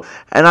Mayfield,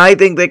 and I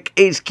think that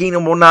Case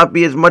Keenum will not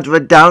be as much of a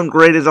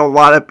downgrade as a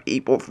lot of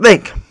people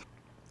think.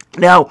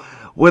 Now,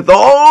 with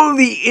all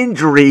the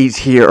injuries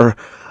here,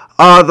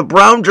 the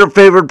Browns are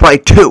favored by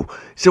 2.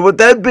 So what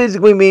that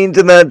basically means,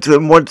 and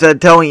what's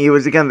that telling you,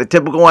 is, again, the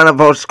typical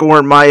NFL score,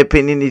 in my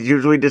opinion, is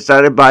usually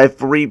decided by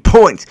 3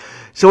 points.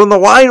 So when the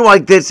line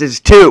like this is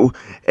 2,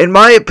 in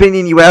my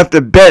opinion, you have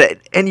to bet it.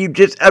 And you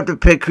just have to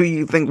pick who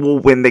you think will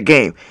win the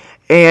game.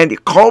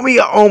 And call me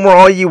a homer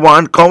all you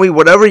want. Call me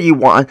whatever you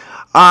want.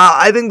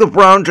 I think the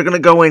Browns are going to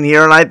go in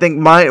here. And I think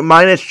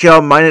minus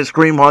Chubb, minus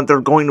Kareem Hunt,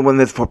 they're going to win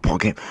this football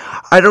game.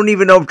 I don't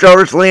even know if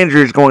Jarvis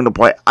Landry is going to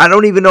play. I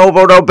don't even know if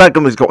Odell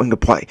Beckham is going to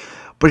play.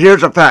 But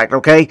here's a fact,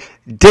 okay?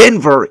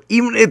 Denver,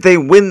 even if they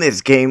win this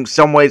game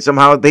some way,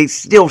 somehow, they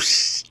still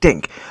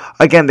stink.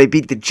 Again, they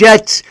beat the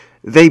Jets,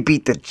 they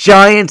beat the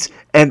Giants,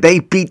 and they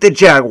beat the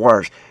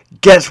Jaguars.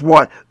 Guess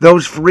what?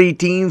 Those 3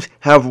 teams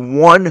have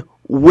 1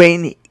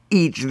 win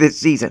each this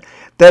season.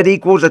 That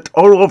equals a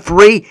total of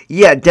 3.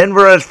 Yeah,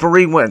 Denver has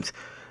 3 wins.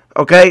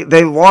 Okay?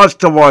 They lost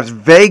to Las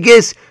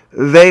Vegas.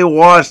 They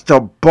lost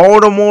to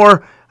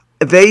Baltimore.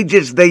 They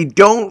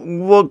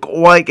don't look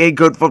like a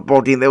good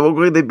football team. They look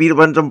like they beat up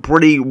on some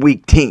pretty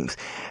weak teams.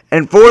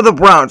 And for the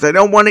Browns, I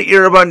don't want to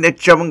hear about Nick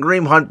Chubb and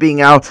Kareem Hunt being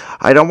out.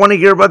 I don't want to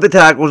hear about the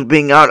tackles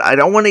being out. I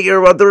don't want to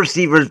hear about the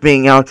receivers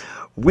being out.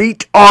 We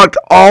talked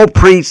all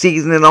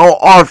preseason and all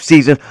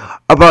offseason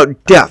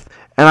about depth.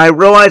 And I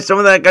realized some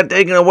of that got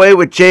taken away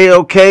with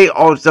JOK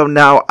also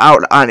now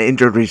out on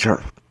injured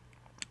reserve.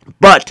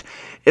 But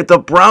if the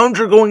Browns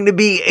are going to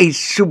be a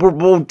Super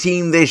Bowl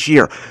team this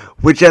year,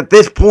 which at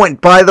this point,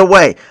 by the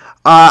way,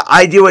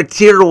 I do a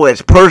tier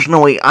list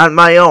personally on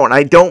my own.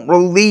 I don't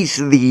release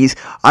these.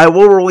 I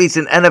will release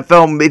an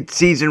NFL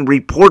midseason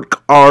report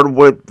card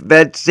with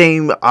that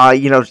same,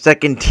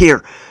 second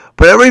tier.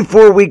 But every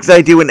 4 weeks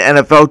I do an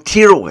NFL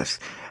tier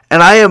list.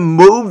 And I have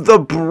moved the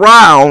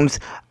Browns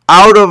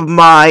out of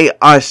my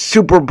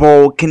Super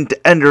Bowl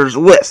contenders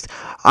list.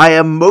 I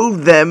have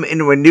moved them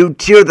into a new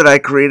tier that I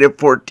created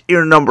for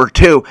tier number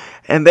 2.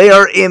 And they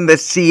are in the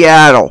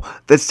Seattle,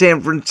 the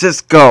San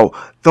Francisco,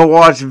 the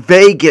Las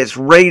Vegas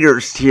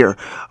Raiders tier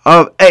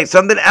of, hey,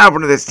 something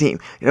happened to this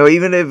team.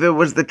 Even if it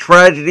was the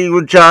tragedy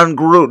with John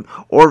Gruden,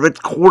 or if it's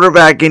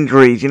quarterback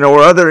injuries, or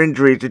other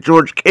injuries to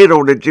George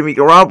Kittle, to Jimmy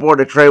Garoppolo,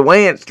 to Trey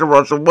Lance, to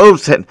Russell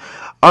Wilson.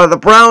 The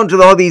Browns,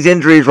 with all these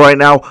injuries right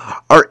now,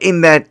 are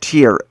in that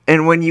tier.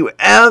 And when you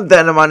add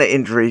that amount of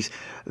injuries,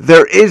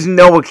 there is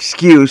no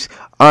excuse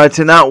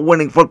to not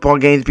winning football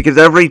games because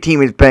every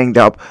team is banged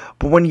up.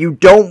 But when you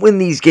don't win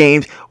these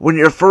games, when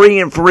you're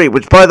 3-3,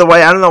 which, by the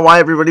way, I don't know why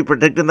everybody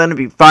predicted them to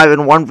be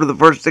 5-1 for the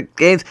first 6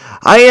 games.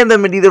 I had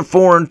them at either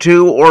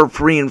 4-2 or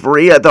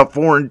 3-3. I thought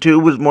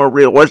 4-2 was more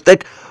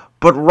realistic.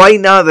 But right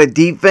now, the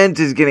defense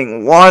is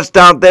getting lost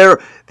out there.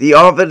 The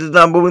offense is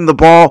not moving the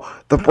ball.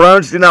 The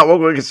Browns do not look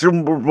like a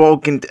Super Bowl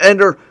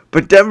contender.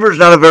 But Denver's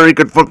not a very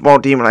good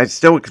football team, and I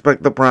still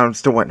expect the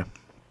Browns to win.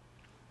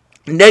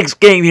 Next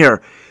game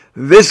here.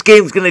 This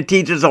game's going to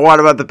teach us a lot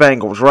about the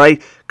Bengals,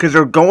 right? Because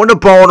they're going to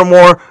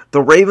Baltimore.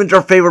 The Ravens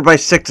are favored by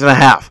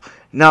 6.5.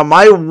 Now,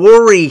 my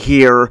worry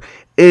here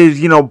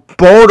is,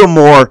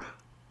 Baltimore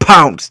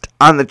pounced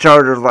on the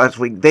Chargers last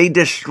week. They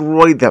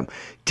destroyed them.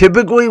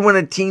 Typically, when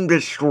a team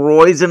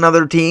destroys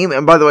another team,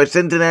 and by the way,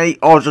 Cincinnati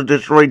also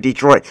destroyed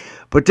Detroit,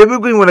 but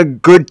typically when a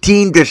good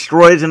team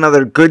destroys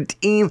another good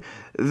team,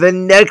 The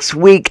next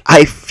week,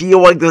 I feel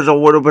like there's a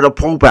little bit of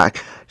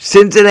pullback.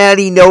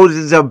 Cincinnati knows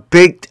it's a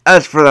big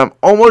test for them,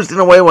 almost in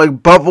a way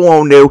like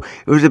Buffalo knew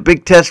it was a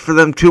big test for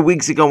them 2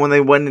 weeks ago when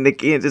they went into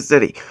Kansas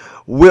City.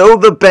 Will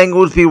the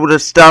Bengals be able to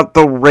stop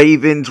the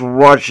Ravens'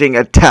 rushing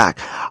attack?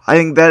 I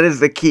think that is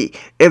the key.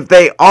 If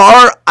they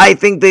are, I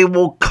think they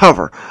will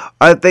cover.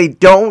 If they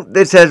don't,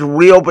 this has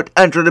real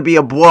potential to be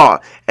a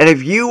blowout. And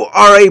if you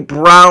are a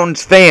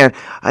Browns fan,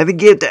 I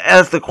think you have to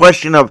ask the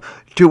question of,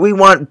 do we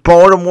want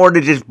Baltimore to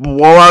just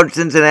blow out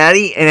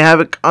Cincinnati and have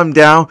it come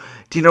down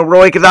to,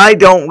 really? Because I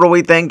don't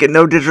really think, and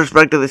no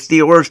disrespect to the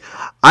Steelers,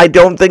 I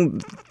don't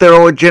think they're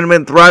a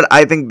legitimate threat.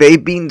 I think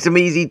they've beaten some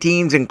easy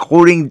teams,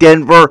 including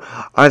Denver,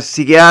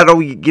 Seattle,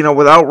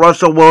 without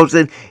Russell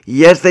Wilson.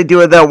 Yes, they do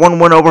have that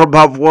 1-1 over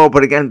Buffalo,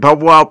 but again,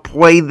 Buffalo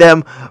outplayed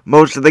them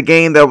most of the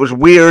game. That was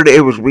weird.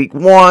 It was week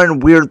 1.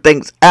 Weird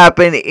things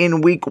happen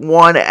in week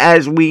 1,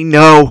 as we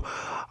know.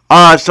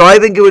 So I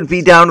think it would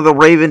be down to the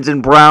Ravens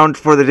and Browns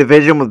for the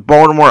division, with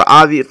Baltimore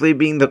obviously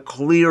being the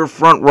clear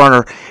front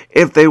runner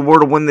if they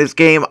were to win this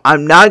game.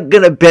 I'm not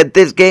going to bet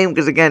this game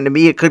because, again, to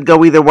me it could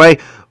go either way.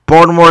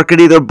 Baltimore could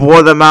either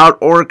blow them out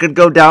or it could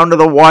go down to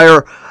the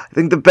wire. I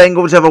think the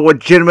Bengals have a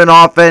legitimate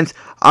offense.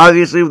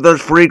 Obviously, with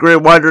those 3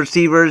 great wide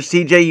receivers,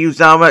 CJ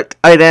Uzomah at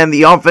tight end,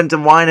 the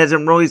offensive line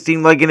hasn't really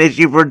seemed like an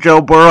issue for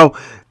Joe Burrow.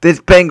 This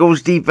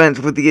Bengals defense,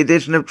 with the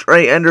addition of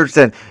Trey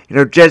Anderson,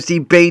 Jesse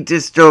Bates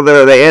is still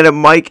there. They added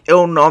Mike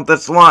Hilton off the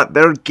slot.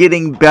 They're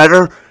getting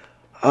better.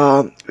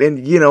 I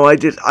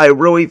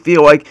really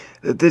feel like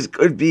that this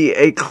could be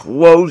a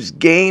close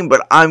game,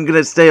 but I'm going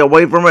to stay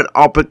away from it.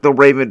 I'll pick the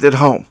Ravens at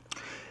home.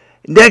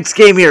 Next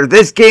game here.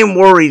 This game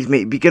worries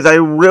me because I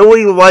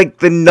really like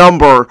the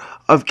number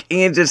of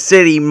Kansas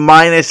City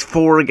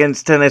 -4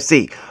 against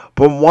Tennessee.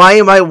 But why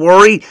am I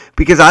worried?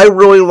 Because I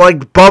really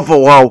liked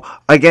Buffalo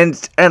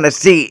against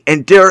Tennessee,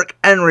 and Derrick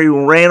Henry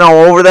ran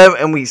all over them,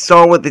 and we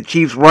saw what the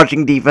Chiefs'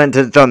 rushing defense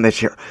has done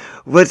this year.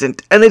 Listen,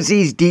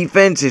 Tennessee's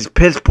defense is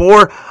piss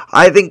poor.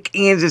 I think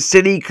Kansas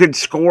City could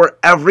score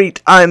every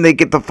time they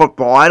get the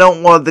football. I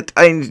don't love the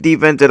Titans'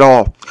 defense at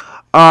all.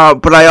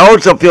 But I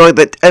also feel like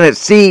that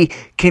Tennessee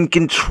can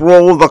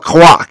control the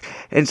clock.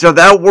 And so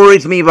that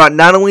worries me about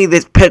not only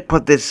this pick,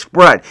 but this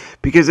spread.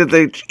 Because if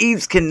the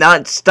Chiefs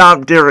cannot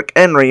stop Derrick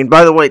Henry, and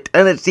by the way,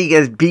 Tennessee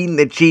has beaten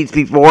the Chiefs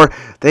before.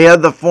 They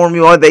have the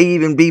formula. They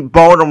even beat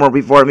Baltimore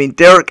before.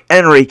 Derrick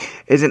Henry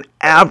is an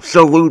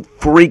absolute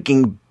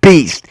freaking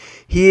beast.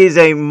 He is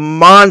a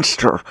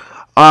monster.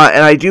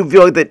 And I do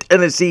feel like that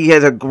Tennessee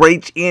has a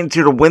great chance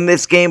here to win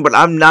this game, but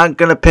I'm not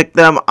going to pick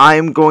them.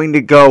 I'm going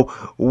to go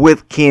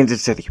with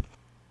Kansas City.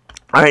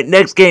 All right,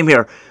 next game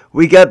here.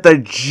 We got the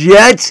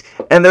Jets,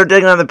 and they're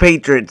taking on the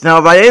Patriots. Now,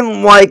 if I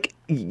didn't like,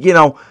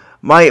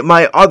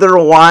 my other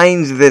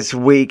lines this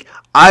week,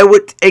 I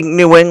would take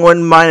New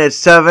England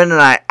 -7,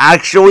 and I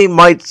actually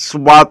might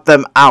swap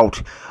them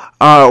out.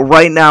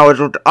 Right now, as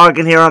we're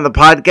talking here on the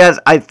podcast,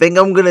 I think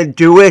I'm going to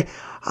do it.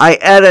 I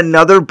add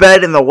another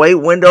bet in the late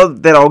window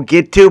that I'll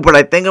get to, but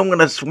I think I'm going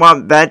to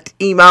swap that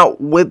team out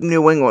with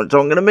New England. So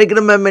I'm going to make an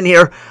amendment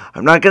here.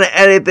 I'm not going to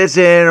edit this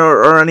in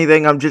or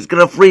anything. I'm just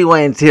going to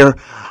freelance here.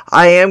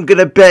 I am going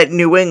to bet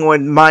New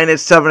England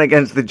 -7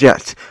 against the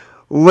Jets.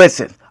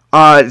 Listen,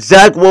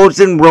 Zach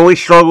Wilson really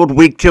struggled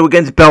week 2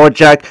 against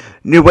Belichick.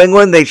 New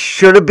England, they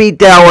should have beat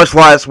Dallas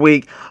last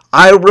week.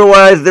 I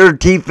realize their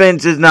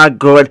defense is not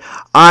good.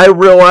 I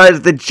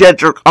realize the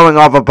Jets are coming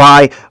off a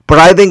bye, but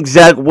I think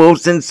Zach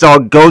Wilson saw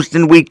a ghost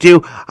in week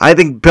 2. I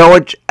think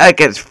Belichick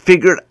has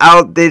figured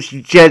out this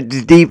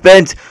Jets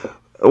defense.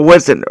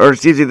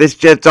 This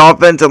Jets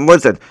offense, and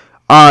listen,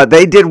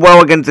 they did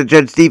well against the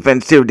Jets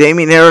defense too.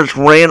 Damian Harris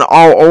ran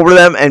all over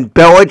them, and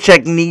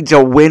Belichick needs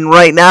a win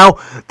right now.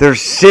 They're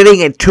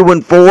sitting at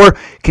 2-4.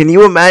 Can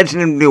you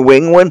imagine if New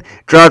England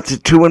drops to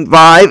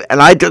 2-5?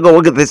 And I took a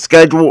look at the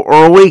schedule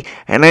early,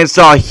 and I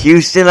saw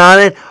Houston on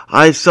it.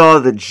 I saw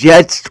the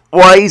Jets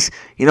twice.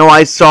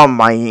 I saw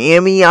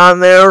Miami on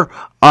there.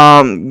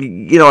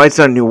 I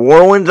saw New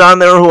Orleans on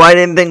there, who I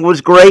didn't think was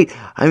great.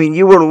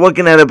 You were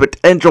looking at a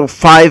potential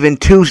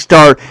 5-2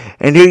 start,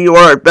 and here you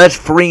are at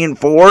best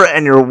 3-4,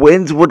 and your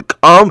wins would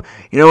come,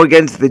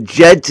 against the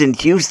Jets in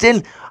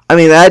Houston.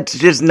 That's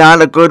just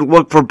not a good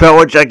look for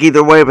Belichick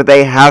either way, but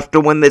they have to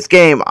win this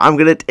game. I'm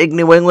going to take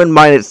New England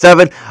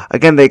 -7.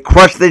 Again, they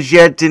crushed the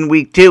Jets in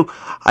week 2.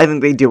 I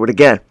think they do it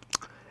again.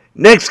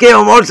 Next game,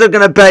 I'm also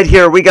going to bet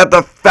here. We got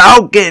the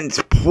Falcons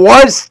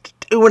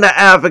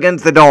 +2.5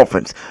 against the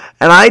Dolphins.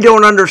 And I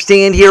don't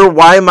understand here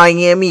why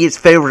Miami is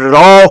favored at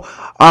all.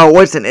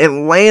 Listen,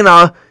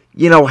 Atlanta,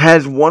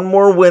 has one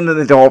more win than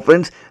the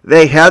Dolphins.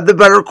 They had the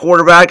better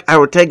quarterback. I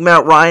would take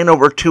Matt Ryan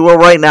over Tua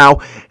right now.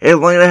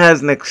 Atlanta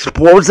has an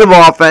explosive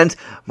offense.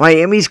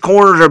 Miami's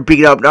corners are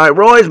beat up. Now, I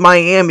realize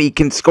Miami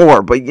can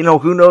score, but,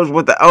 who knows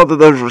what the health of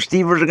those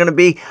receivers are going to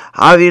be.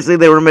 Obviously,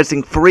 they were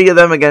missing 3 of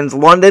them against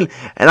London,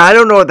 and I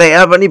don't know if they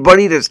have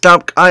anybody to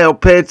stop Kyle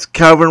Pitts,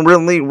 Calvin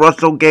Ridley,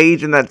 Russell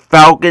Gage, and that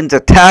Falcons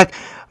attack.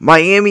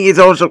 Miami is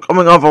also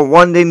coming off a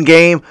London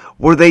game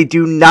where they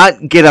do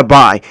not get a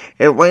bye.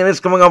 Atlanta's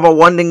coming off a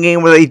London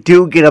game where they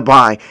do get a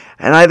bye.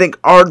 And I think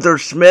Arthur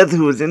Smith,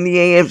 who is in the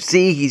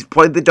AFC, he's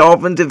played the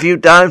Dolphins a few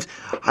times.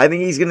 I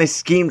think he's going to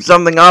scheme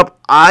something up.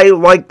 I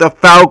like the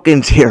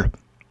Falcons here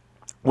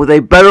with a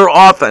better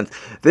offense.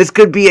 This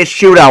could be a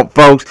shootout,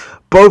 folks.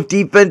 Both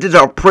defenses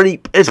are pretty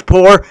piss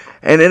poor.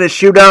 And in a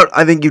shootout,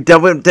 I think you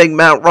definitely take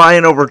Matt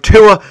Ryan over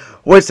Tua.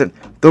 Listen,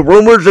 the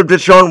rumors of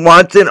Deshaun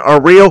Watson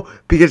are real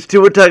because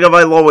Tua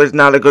Tagovailoa is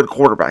not a good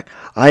quarterback.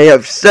 I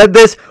have said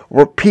this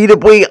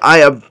repeatedly. I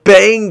have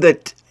banged the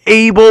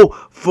table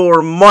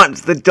for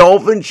months. The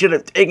Dolphins should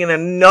have taken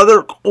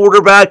another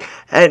quarterback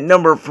at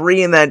number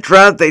 3 in that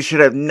draft. They should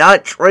have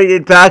not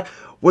traded back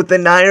with the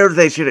Niners.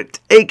 They should have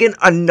taken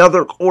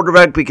another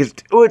quarterback because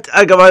Tua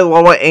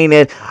Tagovailoa ain't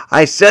it.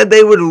 I said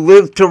they would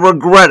live to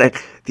regret it.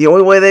 The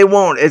only way they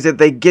won't is if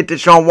they get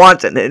Deshaun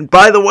Watson. And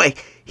by the way,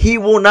 he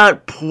will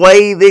not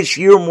play this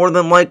year more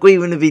than likely,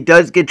 even if he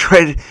does get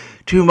traded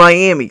to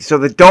Miami. So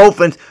the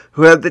Dolphins,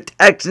 who have the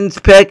Texans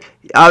pick,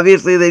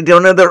 obviously they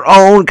don't have their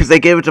own because they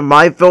gave it to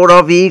my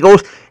Philadelphia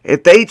Eagles.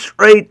 If they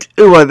trade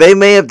Tua, they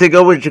may have to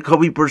go with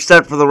Jacoby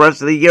Brissett for the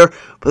rest of the year,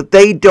 but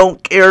they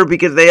don't care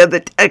because they have the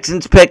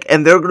Texans pick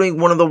and they're going to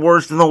be one of the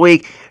worst in the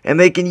league, and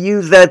they can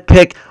use that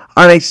pick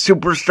on a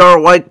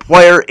superstar-like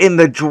player in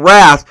the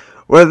draft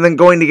rather than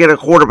going to get a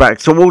quarterback.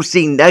 So we'll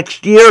see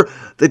next year.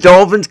 The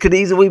Dolphins could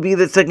easily be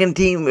the second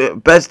team,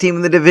 best team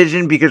in the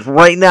division, because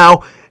right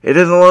now it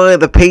doesn't look like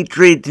the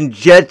Patriots and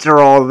Jets are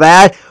all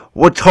that.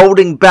 What's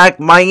holding back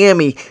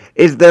Miami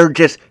is their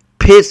just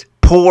piss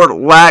poor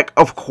lack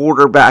of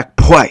quarterback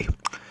play.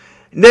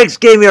 Next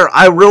game here,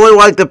 I really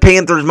like the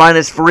Panthers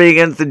 -3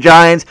 against the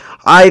Giants.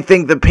 I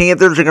think the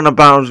Panthers are going to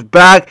bounce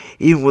back,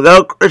 even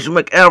without Christian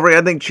McCaffrey.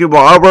 I think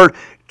Chuba Hubbard,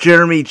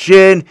 Jeremy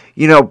Chin,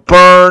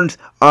 Burns,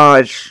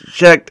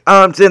 Shaq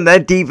Thompson,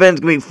 that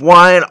defense going to be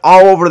flying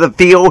all over the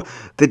field.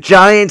 The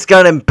Giants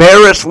got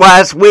embarrassed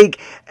last week.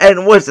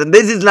 And listen,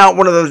 this is not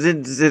one of those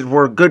instances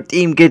where a good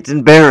team gets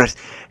embarrassed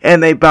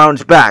and they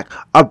bounce back.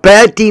 A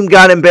bad team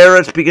got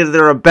embarrassed because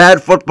they're a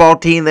bad football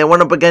team. They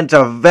went up against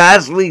a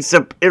vastly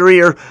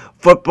superior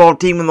football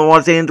team in the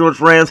Los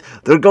Angeles Rams.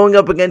 They're going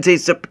up against a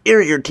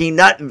superior team,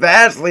 not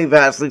vastly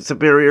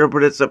superior,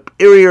 but a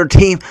superior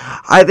team.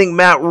 I think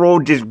Matt Rule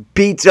just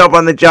beats up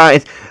on the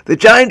Giants. The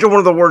Giants are one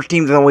of the worst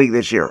teams in the league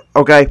this year,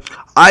 okay?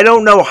 I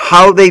don't know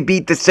how they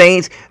beat the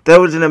Saints.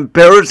 That was an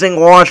embarrassing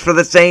loss for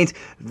the Saints.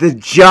 The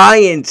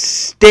Giants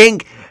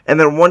stink, and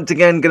they're once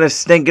again going to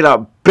stink it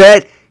up.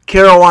 Bet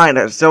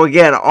Carolina. So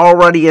again,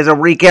 already as a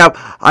recap,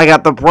 I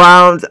got the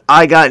Browns,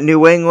 I got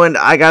New England,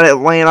 I got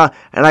Atlanta,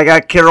 and I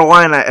got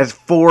Carolina as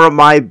 4 of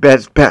my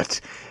best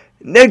bets.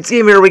 Next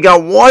game here, we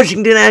got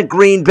Washington at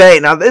Green Bay.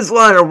 Now this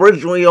line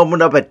originally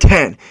opened up at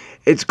 10.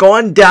 It's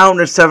gone down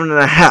to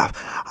 7.5.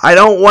 I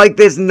don't like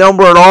this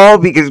number at all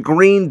because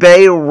Green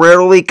Bay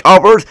rarely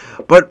covers,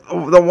 but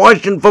the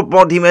Washington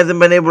football team hasn't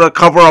been able to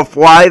cover a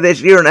fly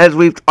this year, and as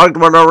we've talked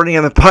about already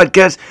on the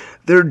podcast,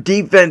 their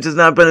defense has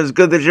not been as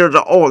good this year as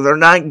a whole. They're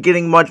not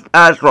getting much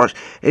pass rush.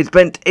 It's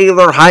been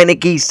Taylor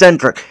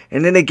Heineke-centric.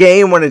 And in a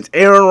game when it's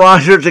Aaron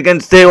Rodgers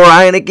against Taylor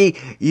Heineke,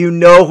 you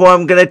know who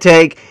I'm going to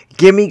take.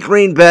 Give me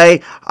Green Bay.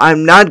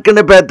 I'm not going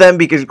to bet them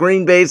because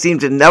Green Bay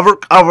seems to never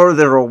cover.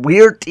 They're a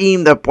weird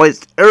team that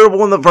plays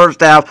terrible in the first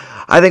half.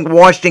 I think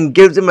Washington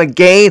gives them a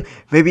game.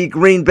 Maybe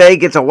Green Bay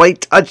gets a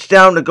late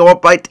touchdown to go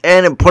up by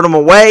 10 and put them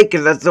away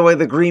because that's the way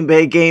the Green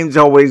Bay games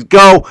always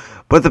go.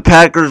 But the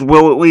Packers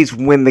will at least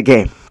win the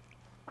game.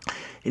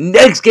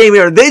 Next game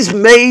here, this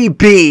may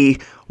be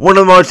one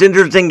of the most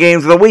interesting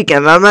games of the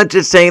weekend. I'm not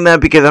just saying that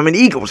because I'm an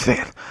Eagles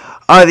fan.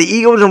 The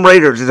Eagles and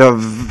Raiders is a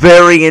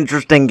very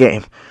interesting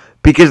game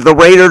because the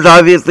Raiders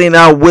obviously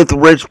now with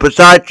Rich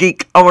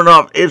Bisaccia coming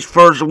off his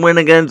first win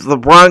against the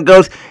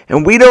Broncos,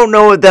 and we don't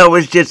know if that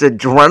was just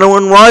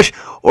adrenaline rush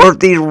or if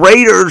these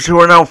Raiders, who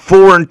are now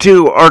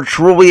 4-2, are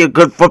truly a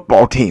good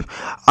football team.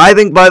 I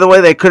think, by the way,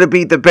 they could have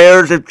beat the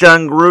Bears if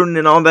John Gruden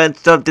and all that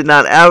stuff did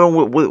not happen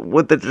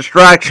with the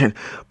distraction.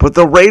 But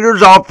the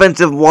Raiders'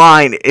 offensive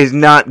line is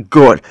not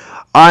good.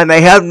 And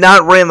they have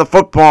not ran the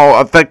football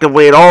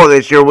effectively at all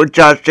this year with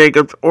Josh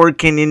Jacobs or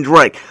Kenyon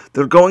Drake.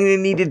 They're going to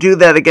need to do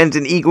that against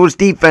an Eagles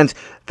defense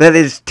that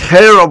is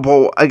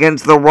terrible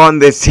against the run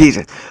this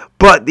season.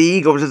 But the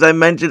Eagles, as I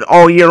mentioned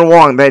all year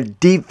long, that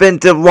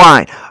defensive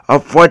line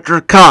of Fletcher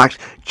Cox,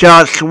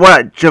 Josh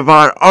Sweat,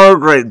 Javon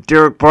Hargrave,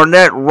 Derek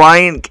Barnett,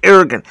 Ryan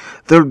Kerrigan,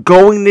 they're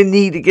going to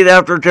need to get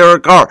after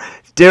Derek Carr.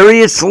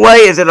 Darius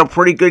Slay has had a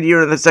pretty good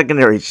year in the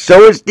secondary.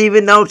 So is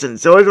Steven Nelson.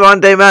 So is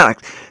Vontae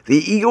Maddox. The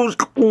Eagles'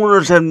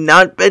 corners have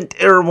not been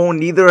terrible, and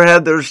neither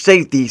have their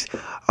safeties,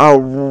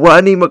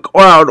 Rodney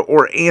McLeod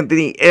or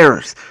Anthony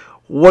Harris.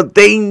 What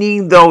they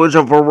need, though, is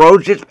a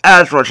ferocious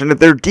pass rush, and if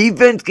their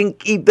defense can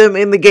keep them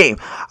in the game.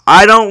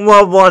 I don't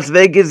love Las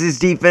Vegas'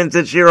 defense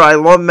this year. I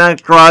love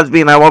Max Crosby,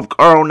 and I love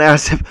Carl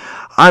Nassib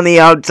on the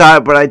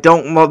outside, but I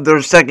don't love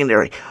their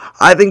secondary.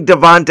 I think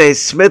Devontae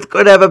Smith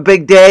could have a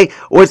big day.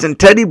 Listen,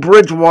 Teddy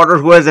Bridgewater,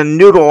 who has a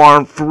noodle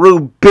arm,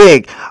 threw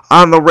big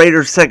on the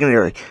Raiders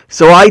secondary.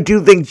 So I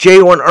do think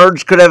Jalen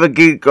Hurts could have a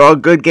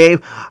good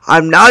game.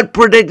 I'm not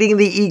predicting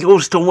the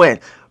Eagles to win,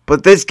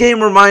 but this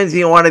game reminds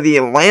me of one of the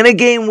Atlanta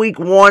game week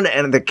 1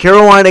 and the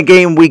Carolina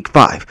game week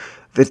 5.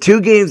 The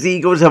 2 games the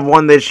Eagles have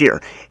won this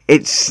year.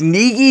 It's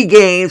sneaky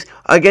games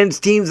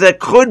against teams that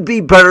could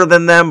be better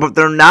than them, but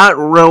they're not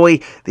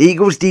really. The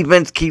Eagles'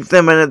 defense keeps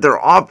them in it. Their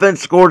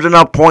offense scores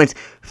enough points.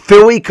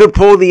 Philly could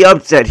pull the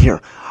upset here.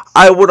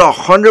 I would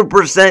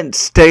 100%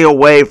 stay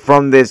away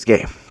from this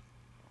game.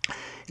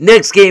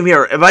 Next game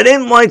here. If I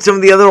didn't like some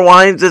of the other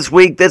lines this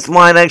week, this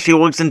line actually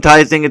looks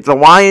enticing. It's the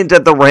Lions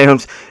at the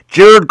Rams.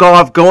 Jared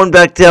Goff going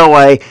back to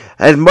LA.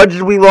 As much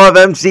as we love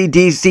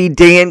MCDC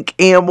Dan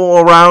Campbell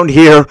around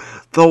here,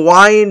 the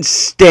Lions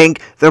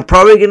stink. They're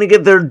probably going to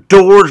get their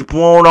doors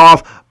blown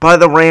off by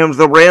the Rams.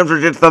 The Rams are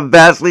just the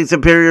vastly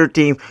superior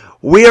team.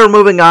 We are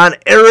moving on.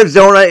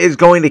 Arizona is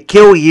going to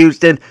kill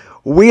Houston.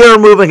 We are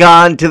moving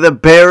on to the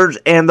Bears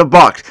and the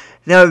Bucs.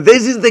 Now,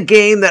 this is the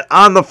game that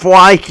on the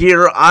fly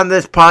here on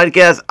this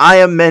podcast, I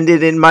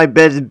amended in my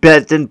best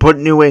bets and put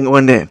New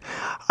England in.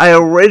 I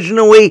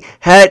originally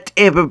had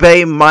Tampa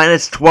Bay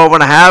minus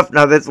 12.5.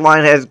 Now, this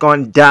line has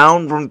gone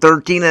down from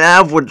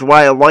 13.5, which is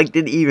why I liked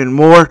it even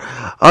more.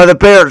 The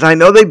Bears, I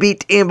know they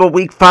beat Tampa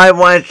week 5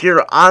 last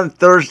year on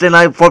Thursday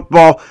Night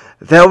Football.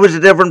 That was a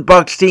different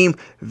Bucs team.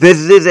 This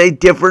is a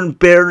different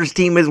Bears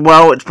team as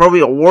well. It's probably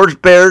a worse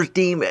Bears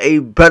team, a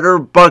better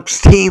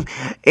Bucs team.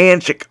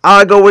 And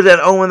Chicago was at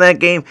home in that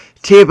game.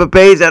 Tampa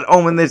Bay's at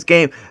home in this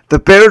game. The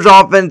Bears'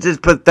 offense is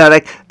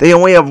pathetic. They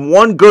only have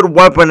one good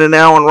weapon in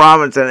Allen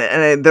Robinson,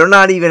 and they're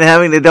not even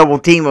having to double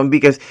team him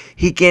because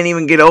he can't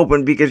even get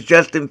open because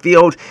Justin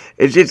Fields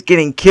is just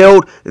getting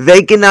killed.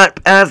 They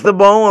cannot pass the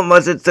ball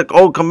unless it's the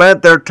Cole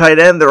Kmet, their tight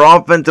end. Their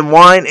offensive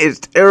line is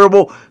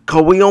terrible.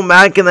 Khalil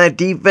Mack and that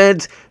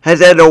defense has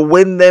had to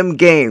win them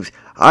games.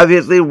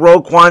 Obviously,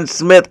 Roquan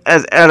Smith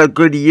has had a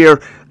good year.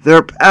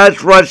 Their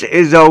pass rush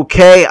is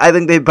okay. I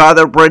think they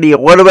bother Brady a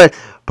little bit,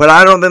 but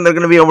I don't think they're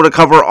going to be able to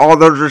cover all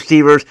those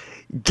receivers.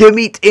 Give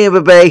me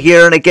Tampa Bay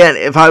here. And again,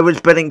 if I was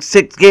betting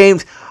 6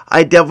 games,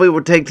 I definitely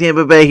would take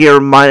Tampa Bay here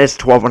minus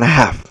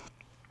 12.5.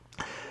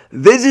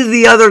 This is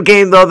the other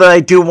game, though, that I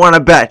do want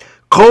to bet.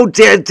 Colts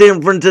at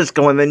San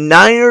Francisco, and the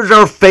Niners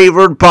are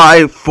favored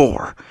by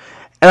 4.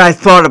 And I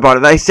thought about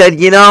it. I said,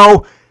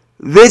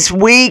 this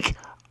week,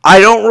 I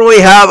don't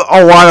really have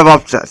a lot of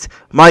upsets.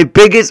 My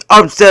biggest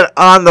upset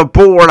on the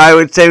board, I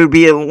would say, would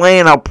be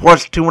Atlanta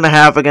plus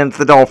 2.5 against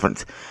the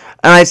Dolphins.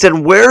 And I said,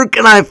 where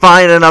can I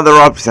find another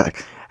upset?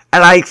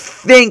 And I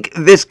think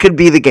this could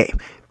be the game.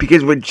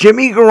 Because with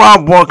Jimmy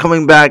Garoppolo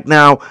coming back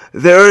now,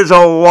 there is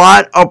a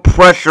lot of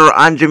pressure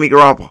on Jimmy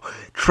Garoppolo.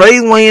 Trey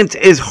Lance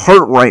is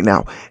hurt right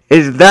now.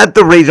 Is that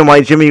the reason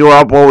why Jimmy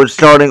Garoppolo is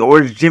starting,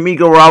 or is Jimmy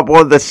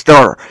Garoppolo the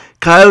starter?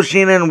 Kyle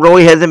Shanahan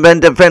really hasn't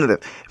been definitive.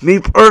 Me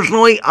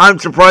personally, I'm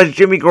surprised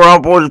Jimmy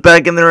Garoppolo is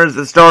back in there as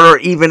the starter,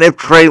 even if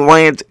Trey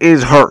Lance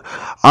is hurt.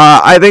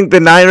 I think the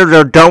Niners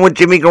are done with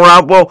Jimmy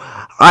Garoppolo.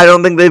 I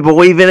don't think they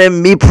believe in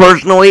him. Me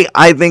personally,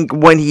 I think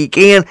when he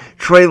can,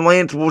 Trey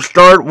Lance will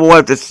start. We'll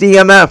have to see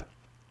him out.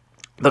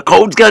 The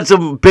Colts got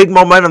some big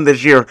momentum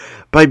this year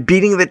by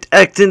beating the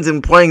Texans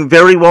and playing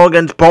very well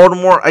against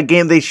Baltimore, a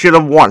game they should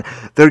have won.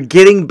 They're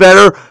getting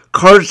better.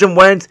 Carson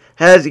Wentz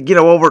has,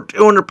 over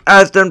 200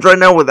 pass attempts right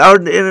now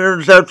without an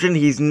interception.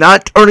 He's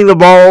not turning the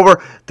ball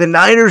over. The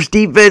Niners'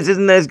 defense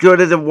isn't as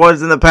good as it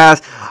was in the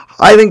past.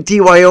 I think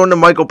T.Y. and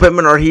Michael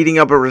Pittman are heating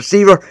up a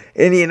receiver.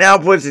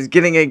 Indianapolis is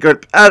getting a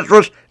good pass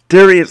rush.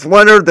 Darius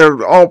Leonard,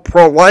 their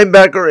all-pro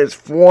linebacker, is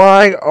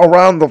flying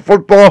around the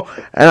football.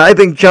 And I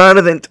think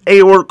Jonathan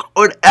Taylor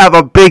could have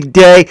a big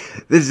day.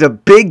 This is a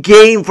big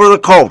game for the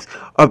Colts.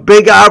 A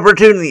big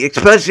opportunity,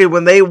 especially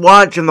when they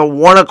watch in the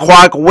 1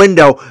 o'clock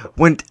window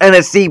when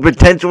Tennessee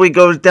potentially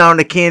goes down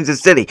to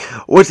Kansas City.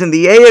 Listen,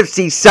 the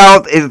AFC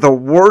South is the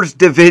worst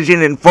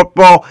division in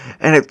football.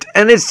 And if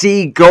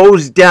Tennessee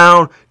goes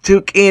down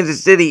to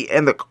Kansas City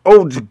and the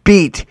Colts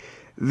beat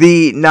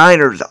the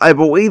Niners, I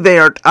believe they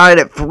are tied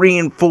at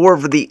 3-4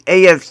 for the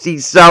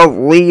AFC South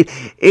lead.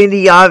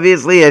 Indy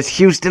obviously has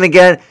Houston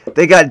again.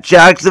 They got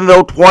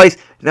Jacksonville twice.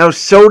 Now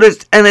so does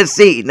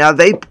Tennessee. Now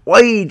they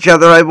play each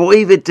other. I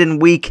believe it's in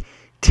week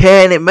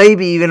 10. It may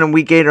be even in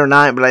week 8 or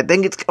 9, but I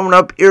think it's coming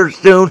up here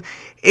soon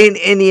in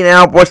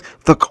Indianapolis.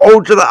 The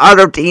Colts are the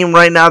other team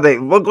right now. They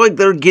look like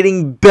they're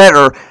getting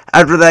better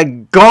after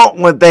that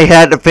gauntlet they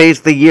had to face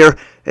the year.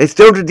 They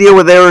still have to deal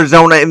with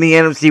Arizona in the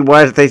NFC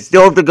West. They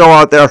still have to go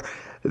out there.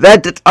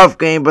 That's a tough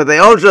game, but they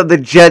also have the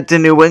Jets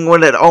in New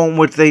England at home,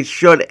 which they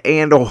should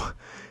handle.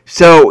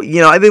 So,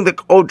 I think the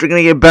Colts are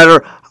going to get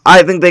better.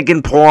 I think they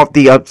can pull off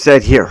the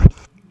upset here.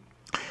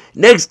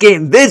 Next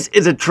game, this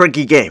is a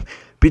tricky game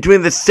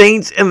between the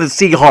Saints and the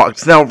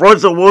Seahawks. Now, if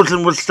Russell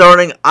Wilson was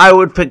starting, I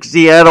would pick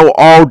Seattle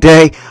all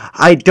day.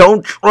 I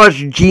don't trust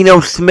Geno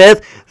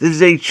Smith. This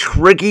is a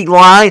tricky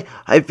line.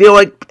 I feel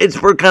like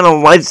Pittsburgh kind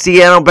of let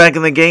Seattle back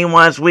in the game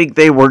last week.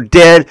 They were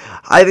dead.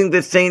 I think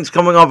the Saints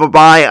coming off a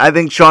bye. I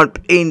think Sean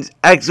Payton's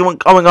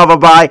excellent coming off a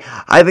bye.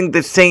 I think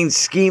the Saints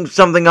scheme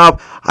something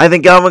up. I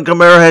think Alvin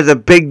Kamara has a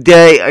big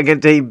day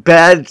against a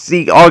bad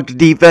Seahawks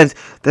defense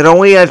that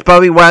only has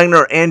Bobby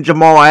Wagner and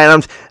Jamal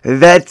Adams.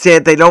 That's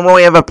it. They don't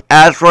really have a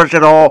pass rush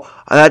at all.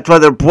 That's why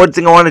they're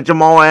blitzing on to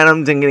Jamal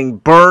Adams and getting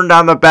burned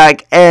on the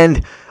back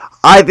end.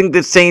 I think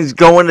the Saints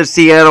go into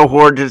Seattle, who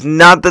are just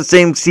not the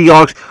same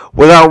Seahawks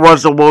without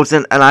Russell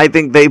Wilson, and I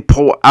think they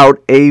pull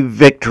out a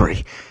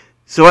victory.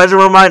 So as a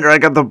reminder, I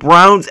got the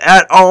Browns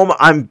at home.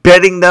 I'm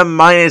betting them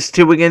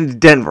 -2 against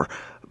Denver.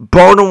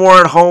 Baltimore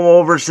at home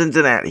over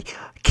Cincinnati.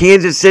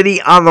 Kansas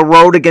City on the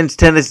road against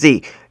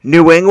Tennessee.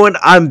 New England,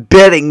 I'm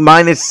betting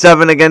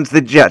 -7 against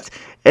the Jets.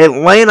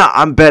 Atlanta,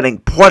 I'm betting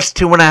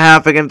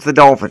 +2.5 against the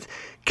Dolphins.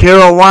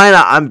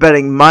 Carolina, I'm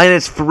betting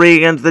 -3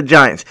 against the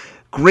Giants.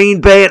 Green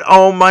Bay at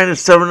home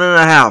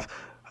 -7.5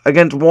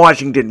 against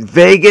Washington.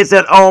 Vegas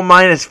at home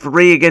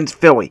 -3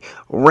 against Philly.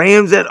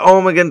 Rams at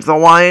home against the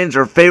Lions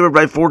are favored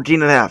by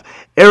 14.5.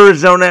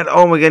 Arizona at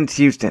home against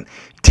Houston.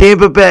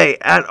 Tampa Bay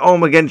at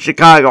home against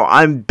Chicago.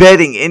 I'm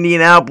betting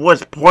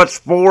Indianapolis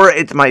 +4.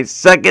 It's my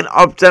second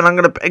upset I'm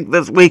going to pick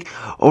this week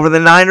over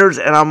the Niners.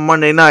 And on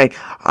Monday night,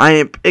 I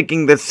am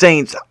picking the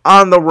Saints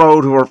on the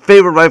road, who are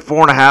favored by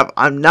 4.5.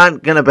 I'm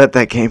not going to bet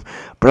that game,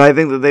 but I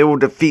think that they will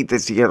defeat the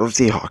Seattle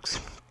Seahawks.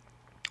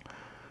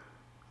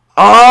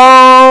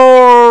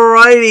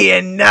 Alrighty,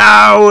 and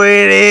now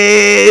it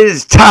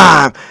is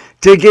time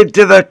to get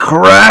to the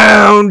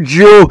Crown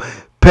Jewel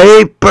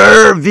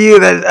pay-per-view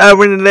that's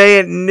happening today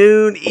at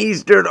noon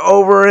Eastern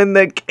over in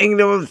the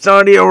Kingdom of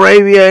Saudi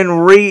Arabia in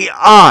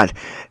Riyadh.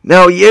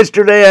 Now,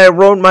 yesterday I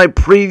wrote my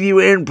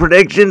preview and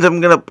predictions. I'm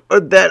going to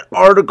put that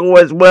article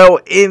as well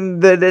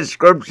in the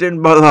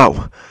description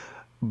below.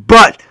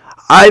 But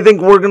I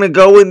think we're going to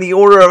go in the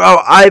order of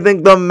how I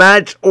think the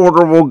match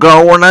order will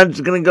go. We're not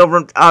just going to go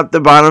from top to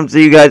bottom, so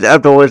you guys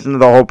have to listen to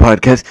the whole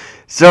podcast.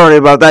 Sorry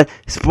about that.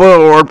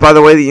 Spoiler alert, by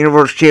the way, the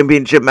Universal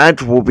Championship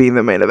match will be in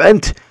the main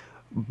event.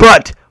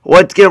 But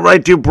let's get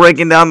right to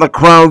breaking down the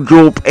Crown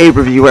Jewel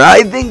pay-per-view. And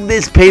I think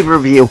this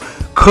pay-per-view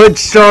could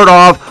start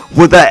off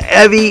with a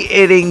heavy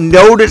hitting,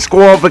 no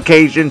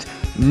disqualifications,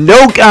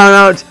 no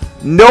countouts,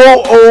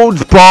 no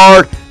holds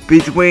barred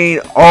between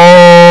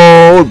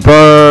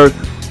Goldberg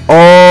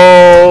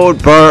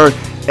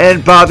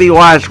and Bobby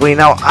Lashley.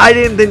 Now, I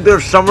didn't think their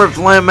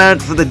SummerSlam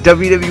match for the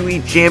WWE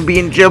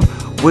Championship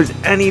was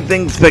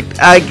anything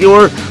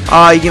spectacular.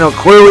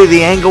 Clearly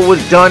the angle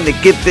was done to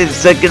get this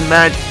second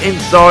match in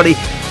Saudi,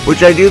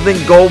 which I do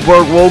think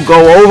Goldberg will go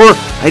over.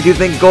 I do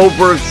think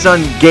Goldberg's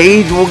son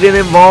Gage will get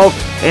involved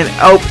and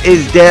help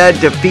his dad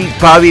defeat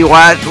Bobby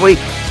Lashley.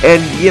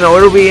 And,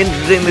 it'll be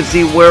interesting to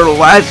see where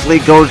Lashley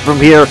goes from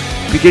here,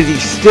 because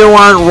he's still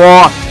on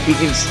Raw. He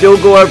can still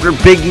go after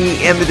Big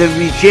E and the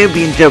WWE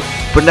Championship.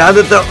 But now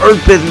that the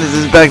Hurt Business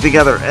is back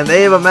together, and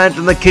they have a match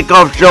on the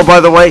kickoff show, by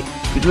the way,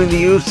 between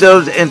the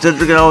Usos and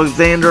Cedric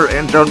Alexander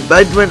and John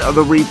Benjamin of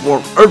the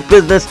Reformed Hurt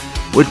Business,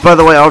 which, by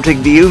the way, I'll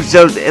take the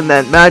Usos in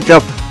that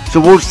matchup. So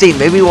we'll see.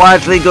 Maybe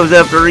Lashley goes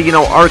after,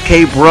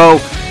 RK Bro.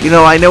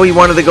 I know he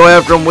wanted to go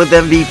after him with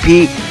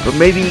MVP, but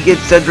maybe he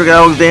gets Cedric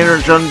Alexander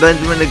and John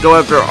Benjamin to go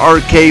after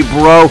RK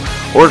Bro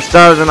or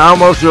Styles and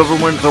Almost, whoever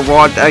wins the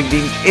Raw Tag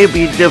Team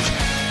Championships.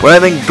 But I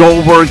think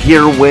Goldberg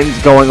here wins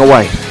going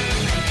away.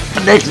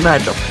 The next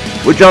matchup,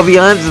 which I'll be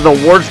honest is the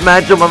worst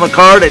matchup on the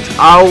card. It's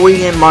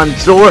Ali and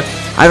Mansoor.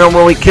 I don't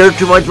really care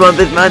too much about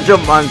this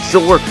matchup.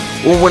 Mansoor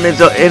will win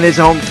in his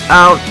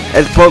hometown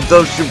as both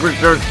those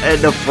superstars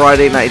head to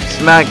Friday Night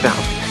SmackDown.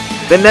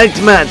 The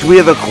next match, we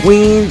have the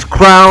Queen's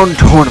Crown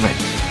Tournament.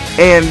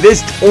 And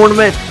this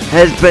tournament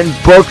has been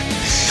booked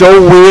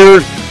so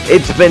weird.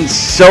 It's been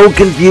so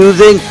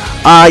confusing.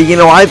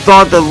 I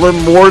thought that Liv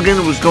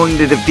Morgan was going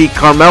to defeat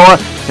Carmella,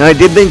 and I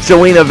did think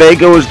Zelina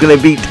Vega was going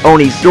to beat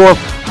Toni Storm.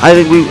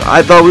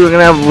 I thought we were going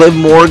to have Liv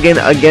Morgan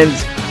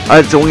against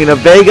Zelina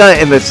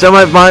Vega in the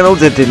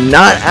semifinals. It did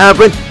not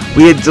happen.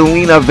 We had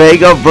Zelina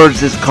Vega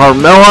versus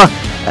Carmella.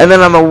 And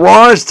then on the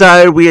Raw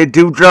side, we had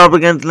Doudrop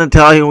against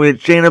Natalya. We had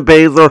Shayna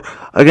Baszler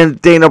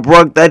against Dana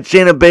Brooke. That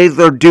Shayna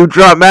Baszler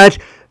Doudrop match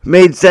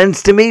made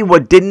sense to me.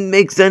 What didn't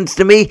make sense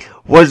to me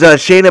was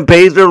Shayna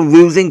Baszler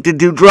losing to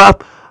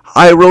Doudrop.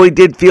 I really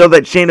did feel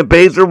that Shayna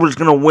Baszler was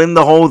going to win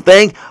the whole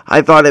thing.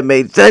 I thought it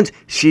made sense.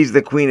 She's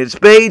the Queen of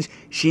Spades.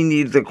 She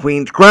needs the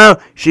Queen's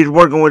crown. She's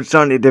working with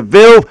Sonya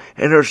Deville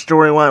and her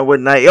storyline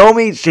with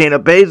Naomi. Shayna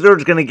Baszler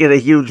is going to get a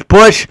huge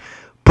push.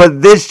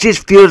 But this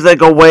just feels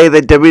like a way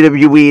that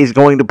WWE is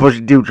going to push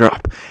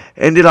Doudrop.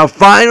 And in a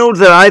finals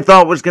that I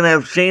thought was going to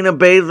have Shayna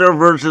Baszler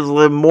versus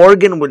Liv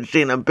Morgan, with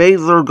Shayna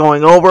Baszler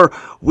going over,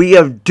 we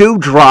have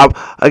Doudrop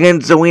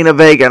against Zelina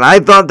Vega. And I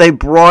thought they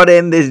brought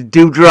in this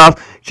Doudrop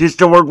just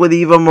to work with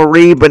Eva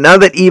Marie. But now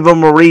that Eva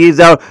Marie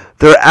is out,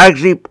 they're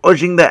actually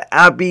pushing the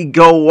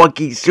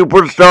happy-go-lucky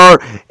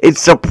superstar.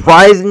 It's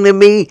surprising to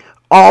me.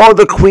 All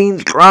the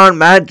Queen's Crown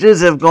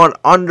matches have gone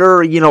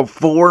under,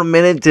 4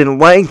 minutes in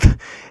length.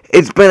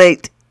 It's been a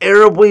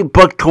terribly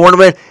booked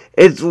tournament.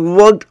 It's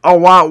looked a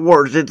lot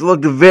worse. It's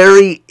looked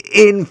very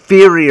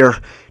inferior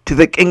to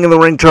the King of the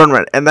Ring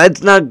tournament, and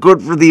that's not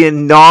good for the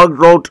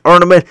inaugural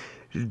tournament.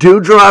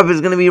 Doudrop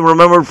is going to be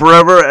remembered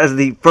forever as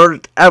the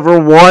first ever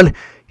one.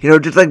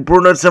 Just like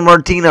Bruno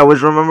Sammartino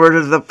was remembered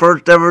as the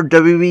first ever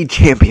WWE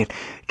champion.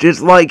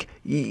 Just like,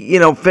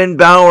 Finn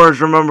Balor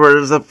is remembered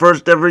as the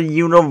first ever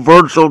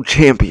Universal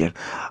champion.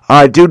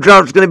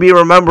 Doudrop's going to be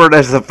remembered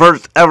as the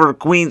first ever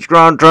Queen's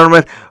Crown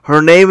tournament.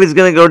 Her name is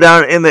going to go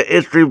down in the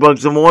history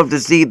books, and we'll have to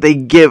see if they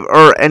give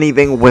her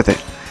anything with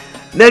it.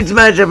 Next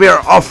matchup here,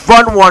 a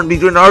fun one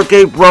between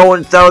RK Bro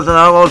and Styles and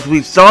Alamos.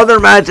 We saw their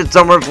match at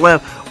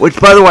SummerSlam, which,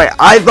 by the way,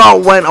 I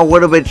thought went a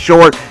little bit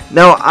short.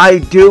 Now, I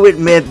do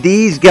admit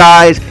these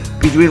guys,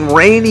 between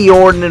Randy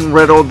Orton and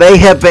Riddle, they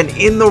have been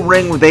in the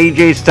ring with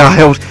AJ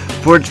Styles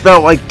for it's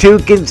felt like 2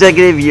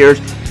 consecutive years.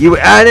 You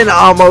add in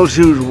Alamos,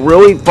 who's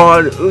really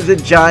fun, who's a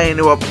giant,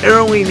 who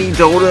apparently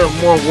needs a little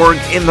bit more work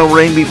in the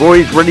ring before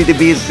he's ready to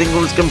be a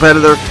singles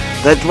competitor.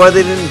 That's why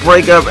they didn't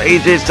break up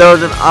AJ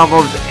Styles and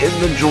Alamos in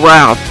the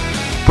draft.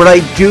 But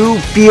I do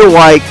feel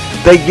like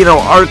that,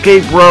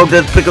 RK Bro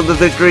does pick up the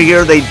victory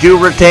here. They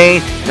do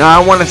retain. Now,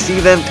 I want to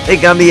see them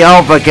take on the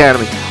Alpha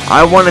Academy.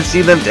 I want to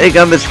see them take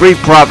on the Street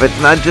Profits,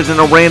 not just in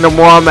a random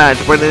Raw match,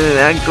 but in an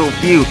actual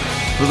feud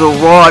for the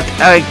Raw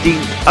Tag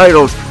Team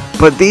titles.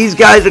 But these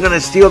guys are going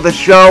to steal the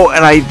show,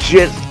 and I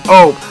just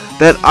hope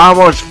that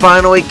Amos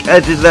finally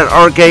catches that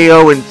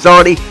RKO in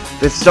Saudi.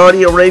 The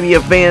Saudi Arabia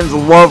fans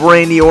love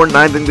Randy Orton.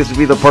 I think this would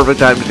be the perfect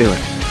time to do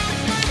it.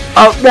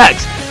 Up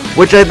next,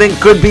 which I think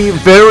could be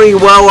very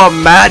well a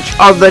match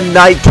of the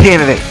night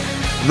candidate.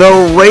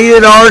 The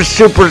Rated R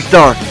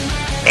Superstar,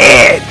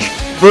 Edge,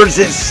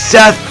 versus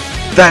Seth,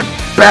 that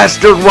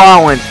bastard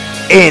Rollins,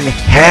 in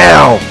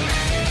Hell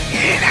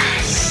in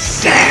a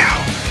Cell.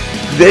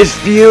 This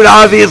feud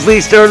obviously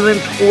started in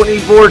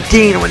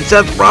 2014 when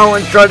Seth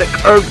Rollins tried to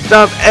curb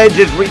stomp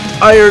Edge's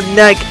retired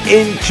neck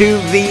into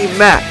the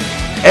mat.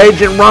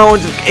 Edge and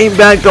Rollins came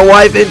back to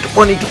life in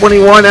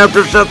 2021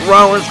 after Seth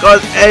Rollins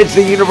cost Edge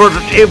the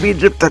Universal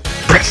Championship, the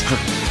bastard,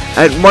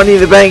 at Money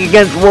in the Bank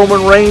against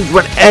Roman Reigns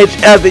when Edge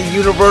had the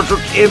Universal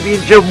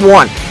Championship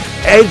won.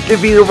 Edge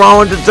defeated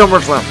Rollins at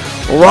SummerSlam.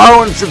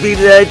 Rollins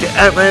defeated Edge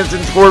at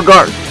Madison Square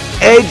Garden.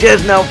 Edge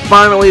has now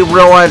finally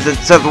realized that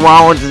Seth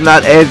Rollins is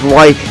not Edge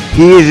White.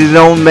 He is his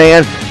own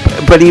man,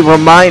 but he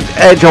reminds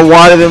Edge a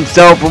lot of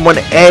himself from when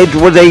Edge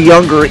was a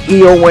younger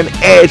heel, when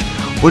Edge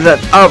was at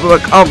top of the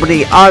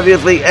company.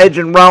 Obviously, Edge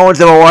and Rollins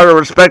have a lot of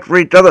respect for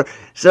each other.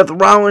 Seth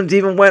Rollins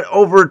even went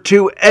over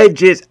to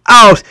Edge's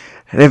house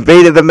and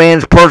invaded the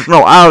man's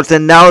personal house,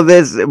 and now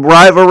this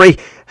rivalry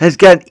has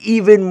got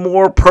even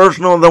more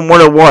personal than what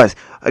it was.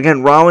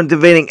 Again, Rollins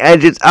invading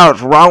Edge's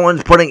house,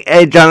 Rollins putting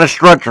Edge on a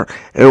stretcher.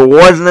 It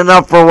wasn't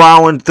enough for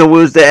Rollins to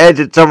lose to Edge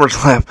at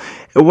SummerSlam.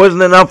 It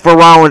wasn't enough for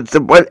Rollins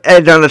to put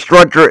Edge on a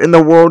stretcher in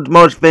the world's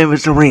most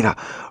famous arena.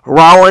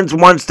 Rollins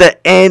wants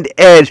to end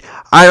Edge.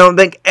 I don't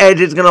think Edge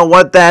is going to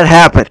let that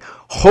happen.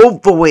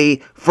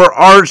 Hopefully, for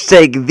our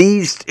sake,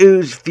 these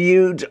two's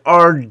feuds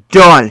are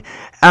done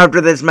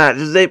after this match.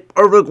 This is a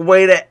perfect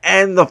way to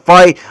end the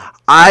fight.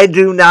 I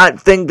do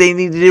not think they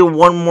need to do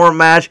one more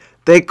match.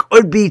 They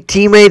could be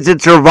teammates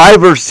at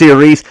Survivor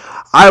Series.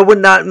 I would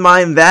not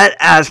mind that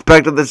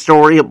aspect of the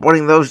story of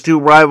putting those two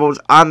rivals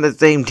on the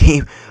same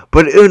team.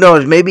 But who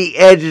knows? Maybe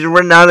Edge is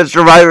written out of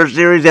Survivor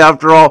Series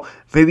after all.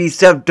 Maybe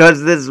Seth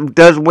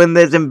does win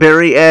this and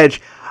bury Edge.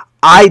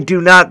 I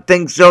do not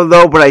think so,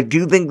 though, but I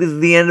do think this is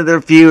the end of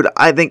their feud.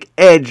 I think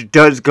Edge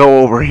does go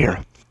over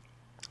here.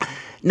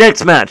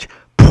 Next match.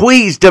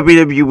 Please,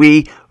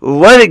 WWE,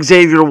 let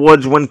Xavier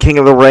Woods win King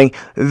of the Ring.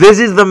 This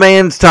is the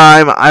man's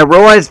time. I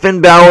realize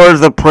Finn Balor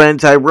is the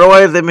prince. I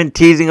realize they've been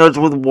teasing us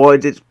with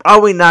Woods. It's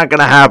probably not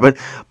going to happen.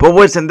 But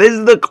listen, this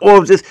is the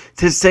closest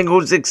to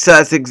single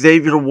success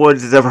Xavier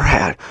Woods has ever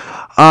had.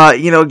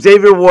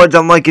 Xavier Woods,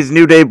 unlike his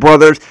New Day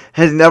brothers,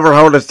 has never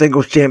held a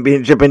singles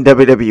championship in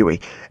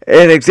WWE.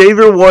 And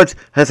Xavier Woods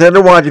has had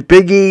to watch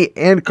Big E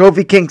and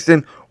Kofi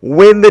Kingston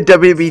win the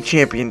WWE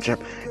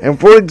Championship. And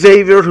for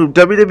Xavier, who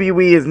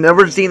WWE has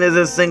never seen as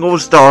a single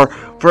star,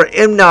 for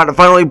him now to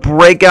finally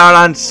break out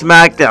on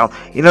SmackDown.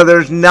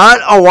 There's not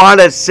a lot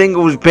of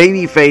singles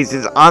baby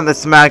faces on the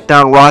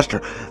SmackDown roster.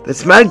 The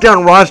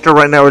SmackDown roster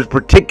right now is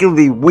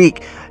particularly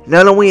weak,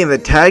 not only in the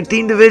tag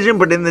team division,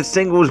 but in the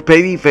singles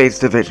babyface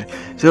division.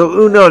 So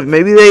who knows,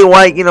 maybe they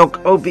like,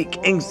 Kofi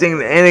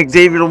Kingston and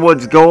Xavier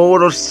Woods go a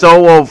little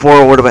solo for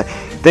a little bit.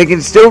 They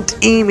can still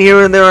team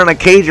here and there on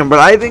occasion, but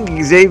I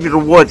think Xavier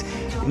Woods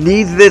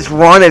needs this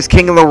run as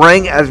King of the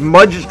Ring as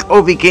much as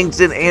Kofi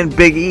Kingston and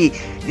Big E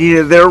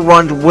needed their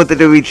runs with the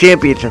WWE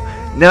Championship.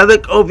 Now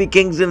that Kofi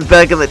Kingston's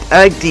back in the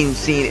tag team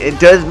scene, it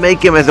does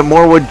make him as a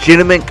more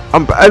legitimate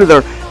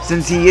competitor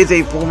since he is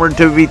a former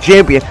WWE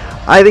Champion.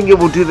 I think it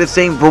will do the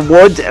same for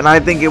Woods, and I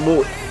think it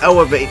will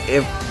elevate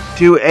him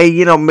to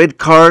a,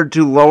 mid-card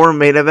to lower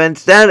main event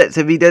status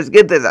if he does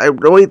get this. I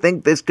really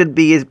think this could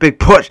be his big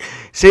push.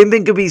 Same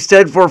thing could be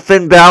said for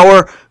Finn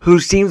Balor, who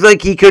seems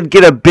like he could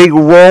get a big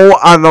role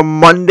on the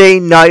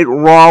Monday Night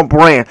Raw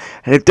brand.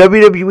 And if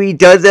WWE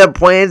does have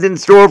plans in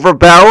store for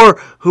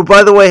Balor, who,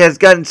 by the way, has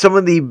gotten some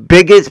of the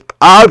biggest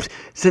pops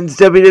since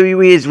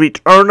WWE has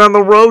returned on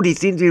the road, he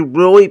seems to be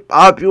really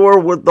popular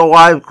with the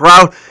live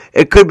crowd.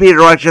 It could be a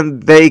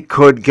direction they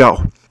could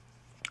go.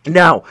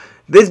 Now,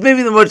 this may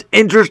be the most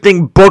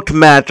interesting booked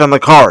match on the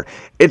card.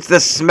 It's the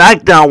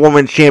SmackDown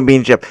Women's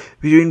Championship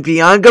between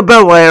Bianca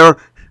Belair,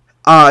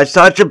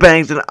 Sasha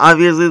Banks, and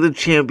obviously the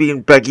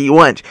champion Becky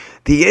Lynch.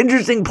 The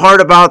interesting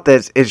part about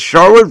this is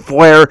Charlotte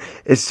Flair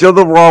is still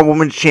the Raw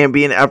Women's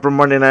Champion after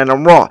Monday Night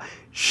on Raw.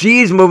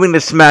 She's moving to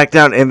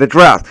SmackDown in the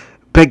draft.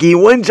 Becky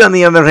Lynch, on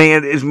the other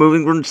hand, is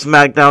moving from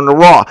SmackDown to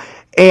Raw.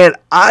 And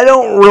I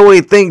don't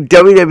really think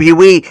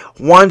WWE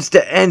wants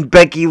to end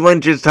Becky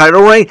Lynch's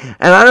title reign,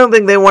 and I don't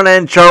think they want to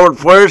end Charlotte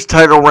Flair's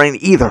title reign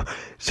either.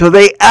 So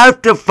they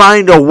have to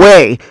find a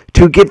way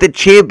to get the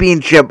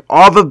championship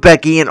off of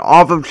Becky and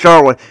off of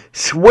Charlotte,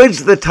 switch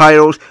the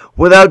titles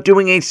without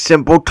doing a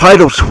simple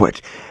title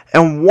switch.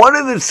 And one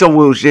of the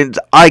solutions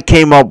I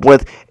came up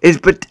with is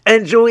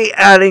potentially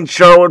adding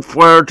Charlotte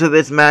Flair to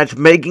this match,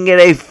 making it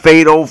a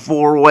fatal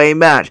four-way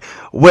match.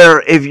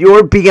 Where if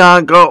you're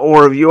Bianca,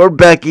 or if you're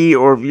Becky,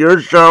 or if you're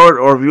Charlotte,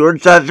 or if you're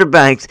Sasha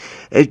Banks,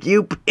 if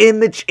you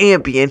pin the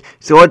champion,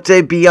 so let's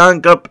say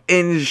Bianca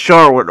pins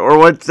Charlotte, or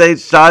let's say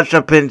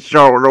Sasha pins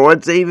Charlotte, or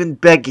let's say even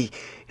Becky,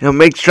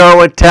 make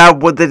Charlotte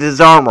tap with the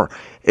disarmer.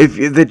 If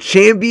the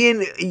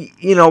champion,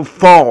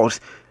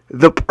 falls,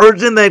 the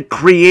person that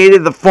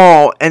created the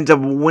fall ends up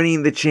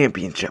winning the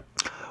championship.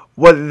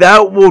 What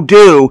that will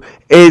do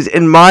is,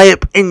 in my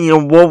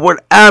opinion, what would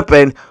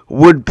happen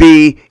would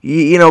be,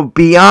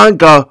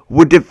 Bianca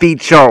would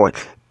defeat Charlotte.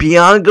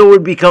 Bianca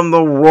would become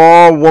the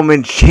Raw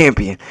Women's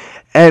Champion.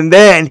 And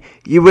then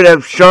you would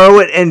have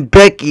Charlotte and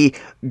Becky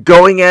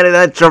going out of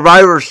that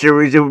Survivor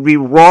Series. It would be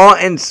Raw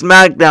and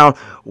SmackDown,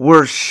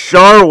 where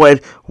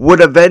Charlotte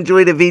would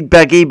eventually defeat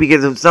Becky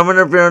because of some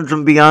interference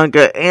from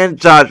Bianca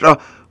and Sasha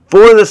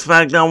for the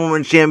SmackDown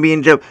Women's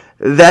Championship.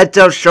 That's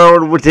how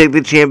Charlotte would take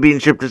the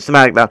championship to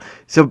SmackDown.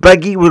 So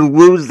Becky would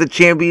lose the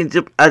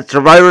championship at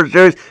Survivor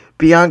Series.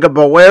 Bianca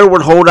Belair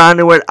would hold on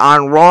to it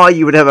on Raw.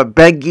 You would have a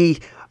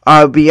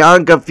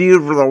Becky-Bianca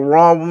feud for the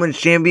Raw Women's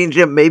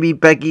Championship. Maybe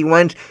Becky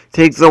Lynch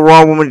takes the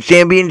Raw Women's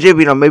Championship.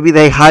 Maybe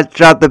they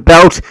hotshot the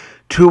belts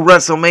to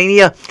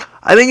WrestleMania.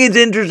 I think it's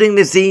interesting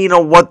to see,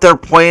 what their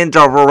plans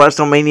are for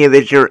WrestleMania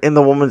this year in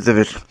the women's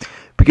division.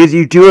 Because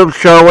you do have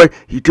Charlotte,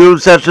 you do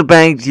have Sasha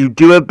Banks, you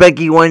do have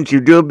Becky Lynch, you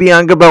do have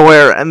Bianca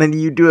Belair, and then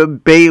you do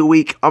have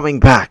Bayley coming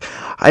back.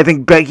 I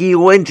think Becky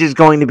Lynch is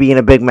going to be in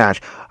a big match.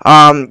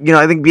 I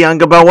think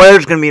Bianca Belair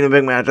is going to be in a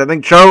big match. I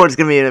think Charlotte's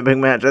going to be in a big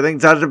match. I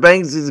think Sasha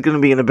Banks is going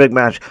to be in a big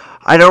match.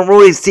 I don't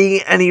really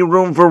see any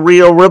room for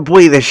Rhea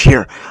Ripley this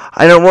year.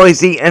 I don't really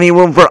see any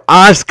room for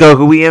Asuka,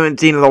 who we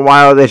haven't seen in a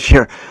while this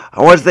year.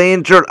 Unless they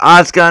insert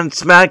Asuka on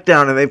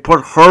SmackDown and they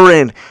put her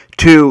in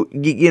to,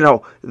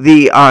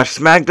 the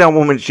SmackDown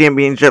Women's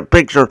Championship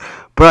picture.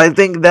 But I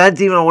think that's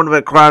even a little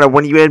bit crowded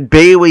when you add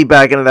Bayley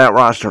back into that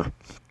roster.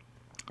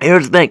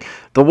 Here's the thing.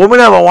 The women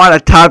have a lot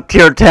of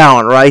top-tier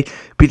talent, right?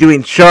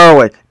 Between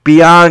Charlotte,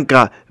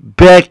 Bianca,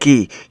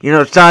 Becky,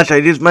 Sasha.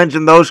 I just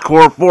mentioned those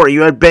core four.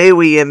 You had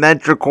Bayley, and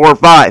that's your core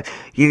five.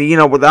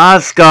 With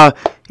Asuka,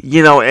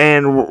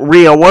 and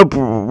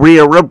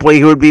Rhea Ripley,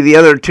 who would be the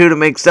other two to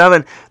make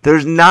seven,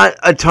 there's not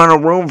a ton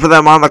of room for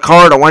them on the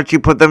card once you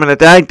put them in a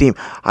tag team.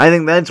 I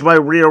think that's why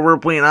Rhea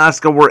Ripley and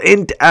Asuka were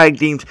in tag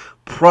teams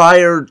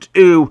prior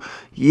to,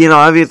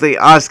 obviously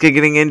Asuka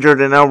getting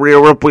injured, and now Rhea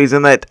Ripley's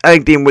in that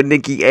tag team with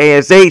Nikki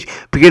ASH,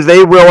 because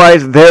they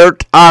realize their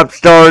top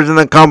stars in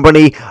the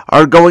company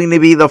are going to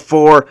be the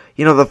four,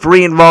 the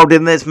three involved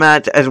in this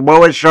match, as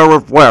well as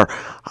Charlotte Flair.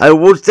 I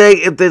will say,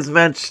 if this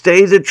match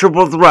stays a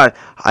triple threat,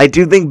 I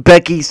do think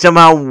Becky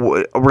somehow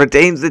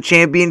retains the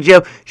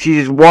championship. She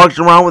just walks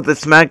around with the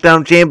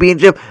SmackDown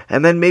championship,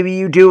 and then maybe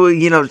you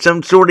do,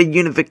 some sort of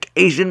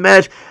unification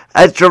match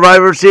at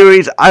Survivor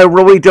Series. I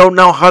really don't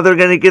know how they're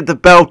going to get the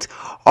belt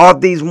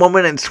off these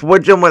women and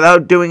switch them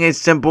without doing a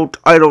simple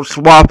title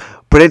swap.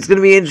 But it's going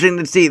to be interesting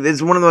to see. This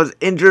is one of those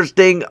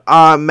interesting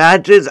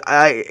matches.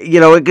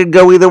 It could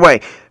go either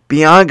way.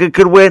 Bianca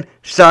could win.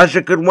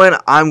 Sasha could win.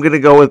 I'm going to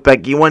go with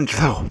Becky Lynch,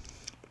 though.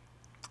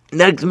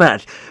 Next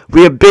match,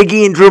 we have Big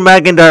E and Drew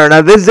McIntyre.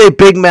 Now, this is a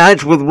big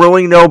match with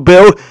really no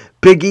build.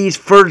 Big E's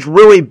first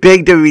really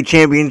big WWE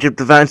Championship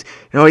defense.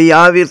 He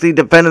obviously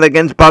defended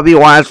against Bobby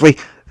Lashley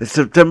the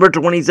September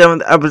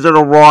 27th episode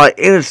of Raw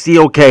in a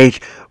steel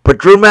cage. But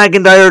Drew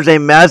McIntyre is a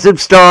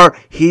massive star.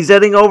 He's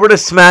heading over to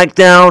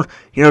SmackDown.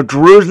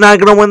 Drew's not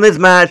going to win this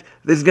match.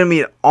 This is going to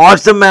be an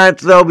awesome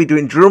match, though,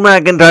 between Drew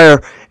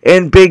McIntyre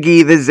and Big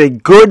E. This is a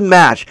good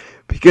match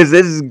because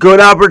this is a good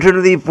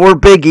opportunity for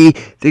Big E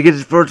to get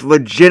his first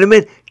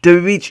legitimate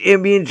WWE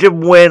Championship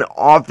win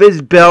off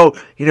his belt.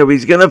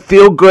 He's going to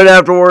feel good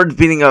afterwards,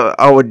 beating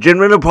a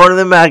legitimate opponent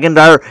in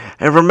McIntyre.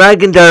 And for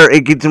McIntyre,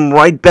 it gets him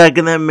right back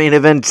in that main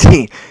event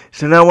scene.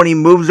 So now when he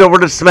moves over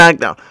to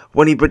SmackDown,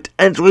 when he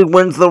potentially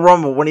wins the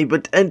Rumble, when he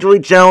potentially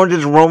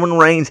challenges Roman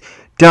Reigns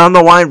down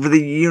the line for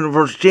the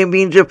Universal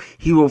Championship,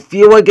 he will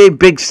feel like a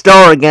big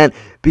star again,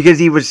 because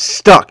he was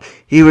stuck.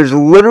 He was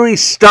literally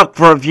stuck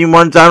for a few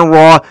months on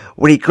Raw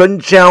when he couldn't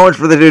challenge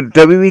for the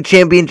WWE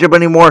Championship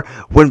anymore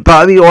when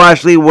Bobby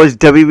Lashley was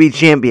WWE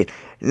Champion.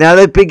 Now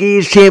that Big E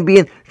is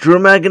champion, Drew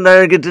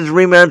McIntyre gets his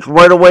rematch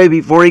right away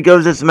before he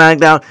goes to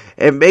SmackDown.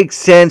 It makes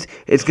sense.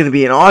 It's going to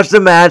be an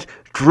awesome match.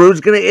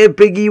 Drew's going to hit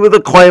Big E with a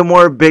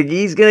Claymore. Big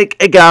E's going to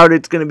kick out.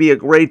 It's going to be a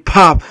great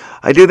pop.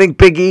 I do think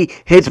Big E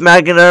hits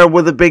McIntyre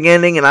with a big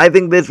ending, and I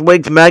think this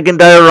wakes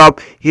McIntyre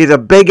up. He has a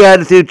big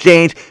attitude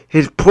change.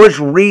 His push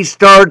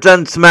restarts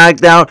on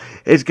SmackDown.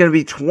 It's going to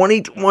be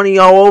 2020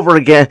 all over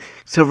again.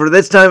 So for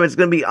this time, it's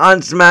going to be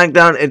on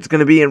SmackDown. It's going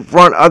to be in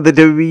front of the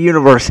WWE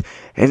Universe.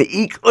 And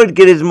he could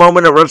get his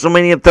moment at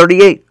WrestleMania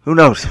 38. Who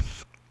knows?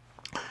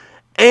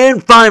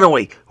 And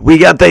finally, we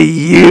got the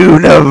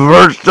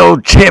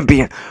Universal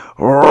Champion,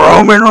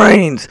 Roman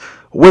Reigns,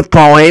 with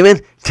Paul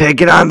Heyman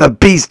taking on the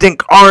Beast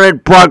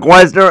Incarnate, Brock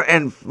Lesnar.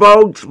 And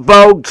folks,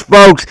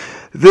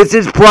 this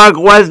is Brock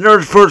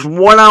Lesnar's first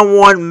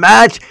one-on-one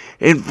match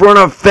in front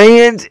of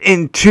fans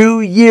in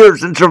 2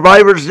 years in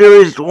Survivor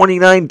Series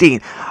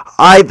 2019.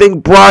 I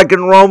think Brock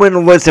and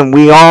Roman, listen,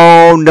 we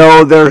all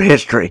know their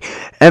history.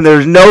 And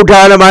there's no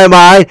doubt in my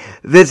mind,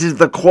 this is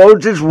the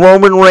closest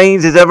Roman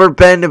Reigns has ever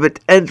been to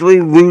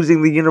potentially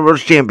losing the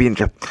Universal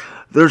Championship.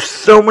 There's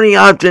so many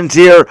options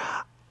here.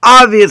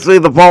 Obviously,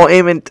 the Paul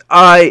Heyman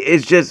tie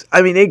is just,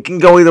 it can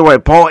go either way.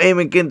 Paul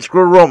Heyman can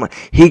screw Roman.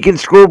 He can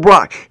screw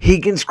Brock. He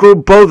can screw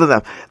both of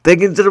them. They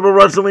can set up a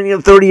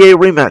WrestleMania 38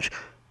 rematch.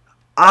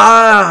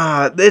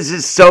 This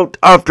is so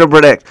tough to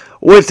predict.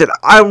 Listen,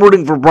 I'm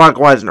rooting for Brock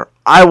Lesnar.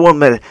 I will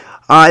admit it.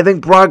 I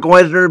think Brock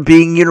Lesnar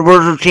being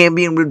Universal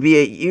Champion would be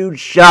a huge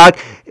shock.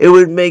 It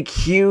would make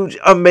huge,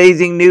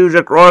 amazing news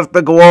across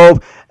the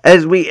globe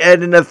as we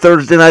head into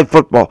Thursday Night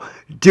Football.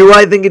 Do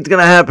I think it's going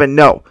to happen?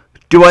 No.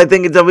 Do I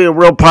think it's going to be a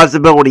real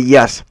possibility?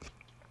 Yes.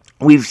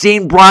 We've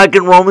seen Brock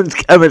and Roman's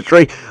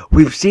chemistry.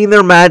 We've seen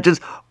their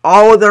matches.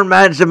 All of their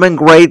matches have been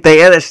great. They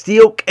had a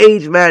steel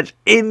cage match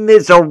in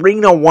this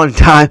arena one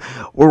time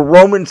where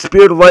Roman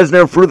speared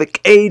Lesnar through the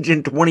cage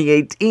in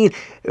 2018.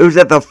 It was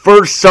at the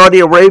first Saudi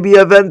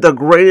Arabia event, the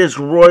greatest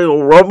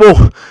Royal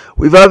Rumble.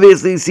 We've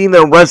obviously seen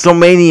their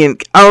WrestleMania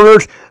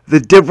encounters. The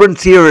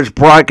difference here is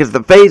Brock is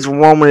the face,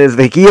 Roman is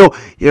the heel.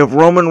 You have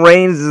Roman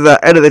Reigns as the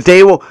head of the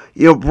table.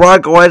 You have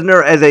Brock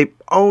Lesnar as a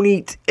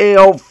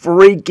ponytail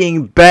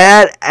freaking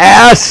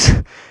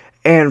badass.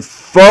 And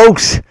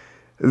folks,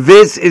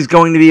 this is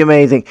going to be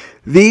amazing.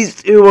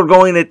 These two are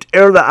going to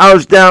tear the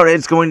house down.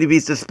 It's going to be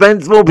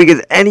suspenseful because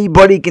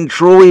anybody can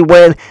truly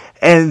win.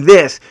 And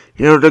this,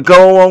 to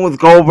go along with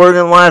Goldberg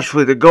and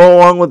Lashley, to go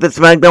along with the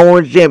SmackDown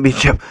Women's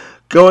Championship,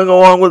 going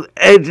along with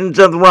Edge and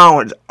Seth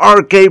Rollins,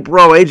 RK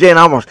Bro, AJ and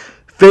Amos,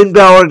 Finn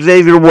Balor,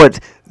 Xavier Woods.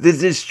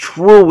 This is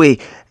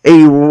truly a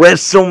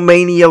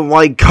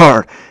WrestleMania-like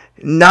card.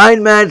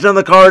 9 matches on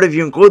the card if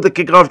you include the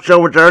kickoff show,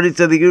 which I already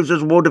said the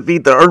users will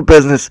defeat the Hurt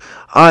Business.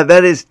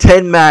 That is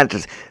 10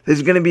 matches. This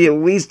is going to be at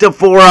least a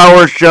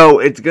 4-hour show.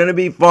 It's going to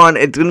be fun.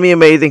 It's going to be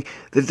amazing.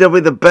 This is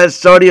definitely the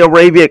best Saudi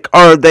Arabia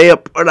card they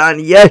have put on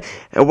yet.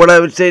 And what I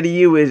would say to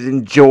you is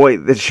enjoy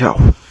the show.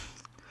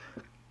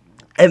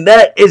 And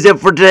that is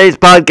it for today's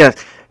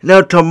podcast.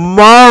 Now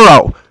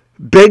tomorrow,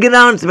 big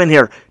announcement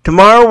here.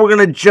 Tomorrow we're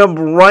going to jump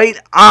right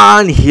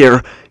on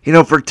here,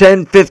 for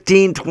 10,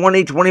 15,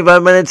 20,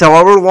 25 minutes,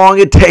 however long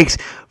it takes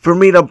for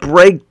me to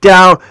break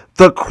down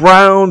the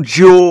Crown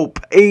Jewel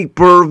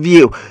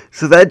pay-per-view.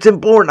 So that's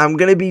important. I'm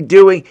going to be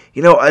doing,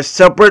 a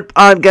separate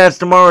podcast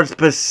tomorrow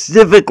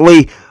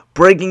specifically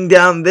breaking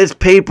down this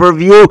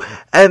pay-per-view,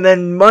 and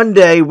then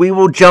Monday we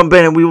will jump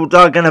in and we will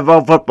talk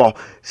NFL football.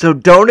 So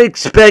don't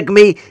expect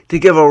me to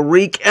give a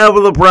recap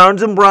of the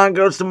Browns and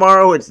Broncos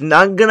tomorrow. It's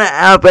not going to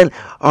happen.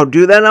 I'll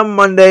do that on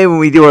Monday when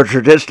we do our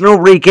traditional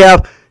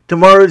recap.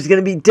 Tomorrow is going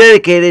to be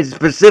dedicated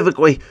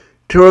specifically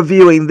to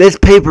reviewing this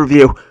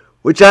pay-per-view,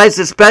 which I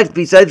suspect,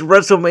 besides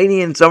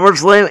WrestleMania and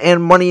SummerSlam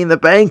and Money in the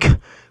Bank,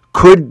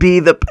 could be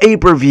the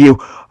pay-per-view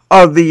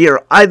of the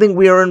year. I think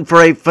we are in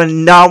for a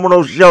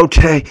phenomenal show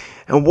today,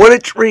 and what a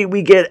treat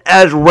we get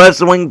as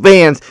wrestling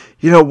fans.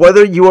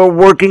 Whether you are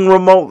working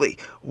remotely,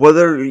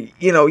 whether,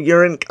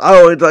 you're in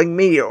college like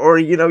me, or,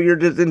 you're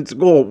just in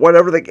school,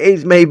 whatever the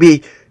case may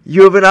be,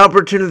 you have an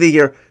opportunity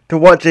here to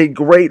watch a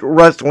great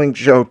wrestling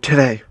show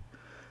today.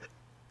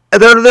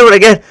 And then to do it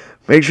again,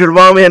 make sure to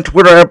follow me on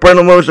Twitter at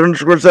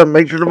BrandonLewis_7.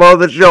 Make sure to follow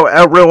the show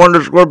at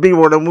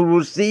Real_B-Word. And we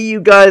will see you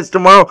guys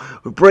tomorrow.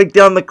 We break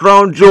down the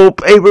Crown Jewel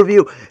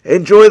pay-per-view.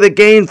 Enjoy the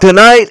game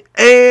tonight,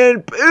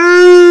 and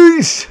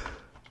peace!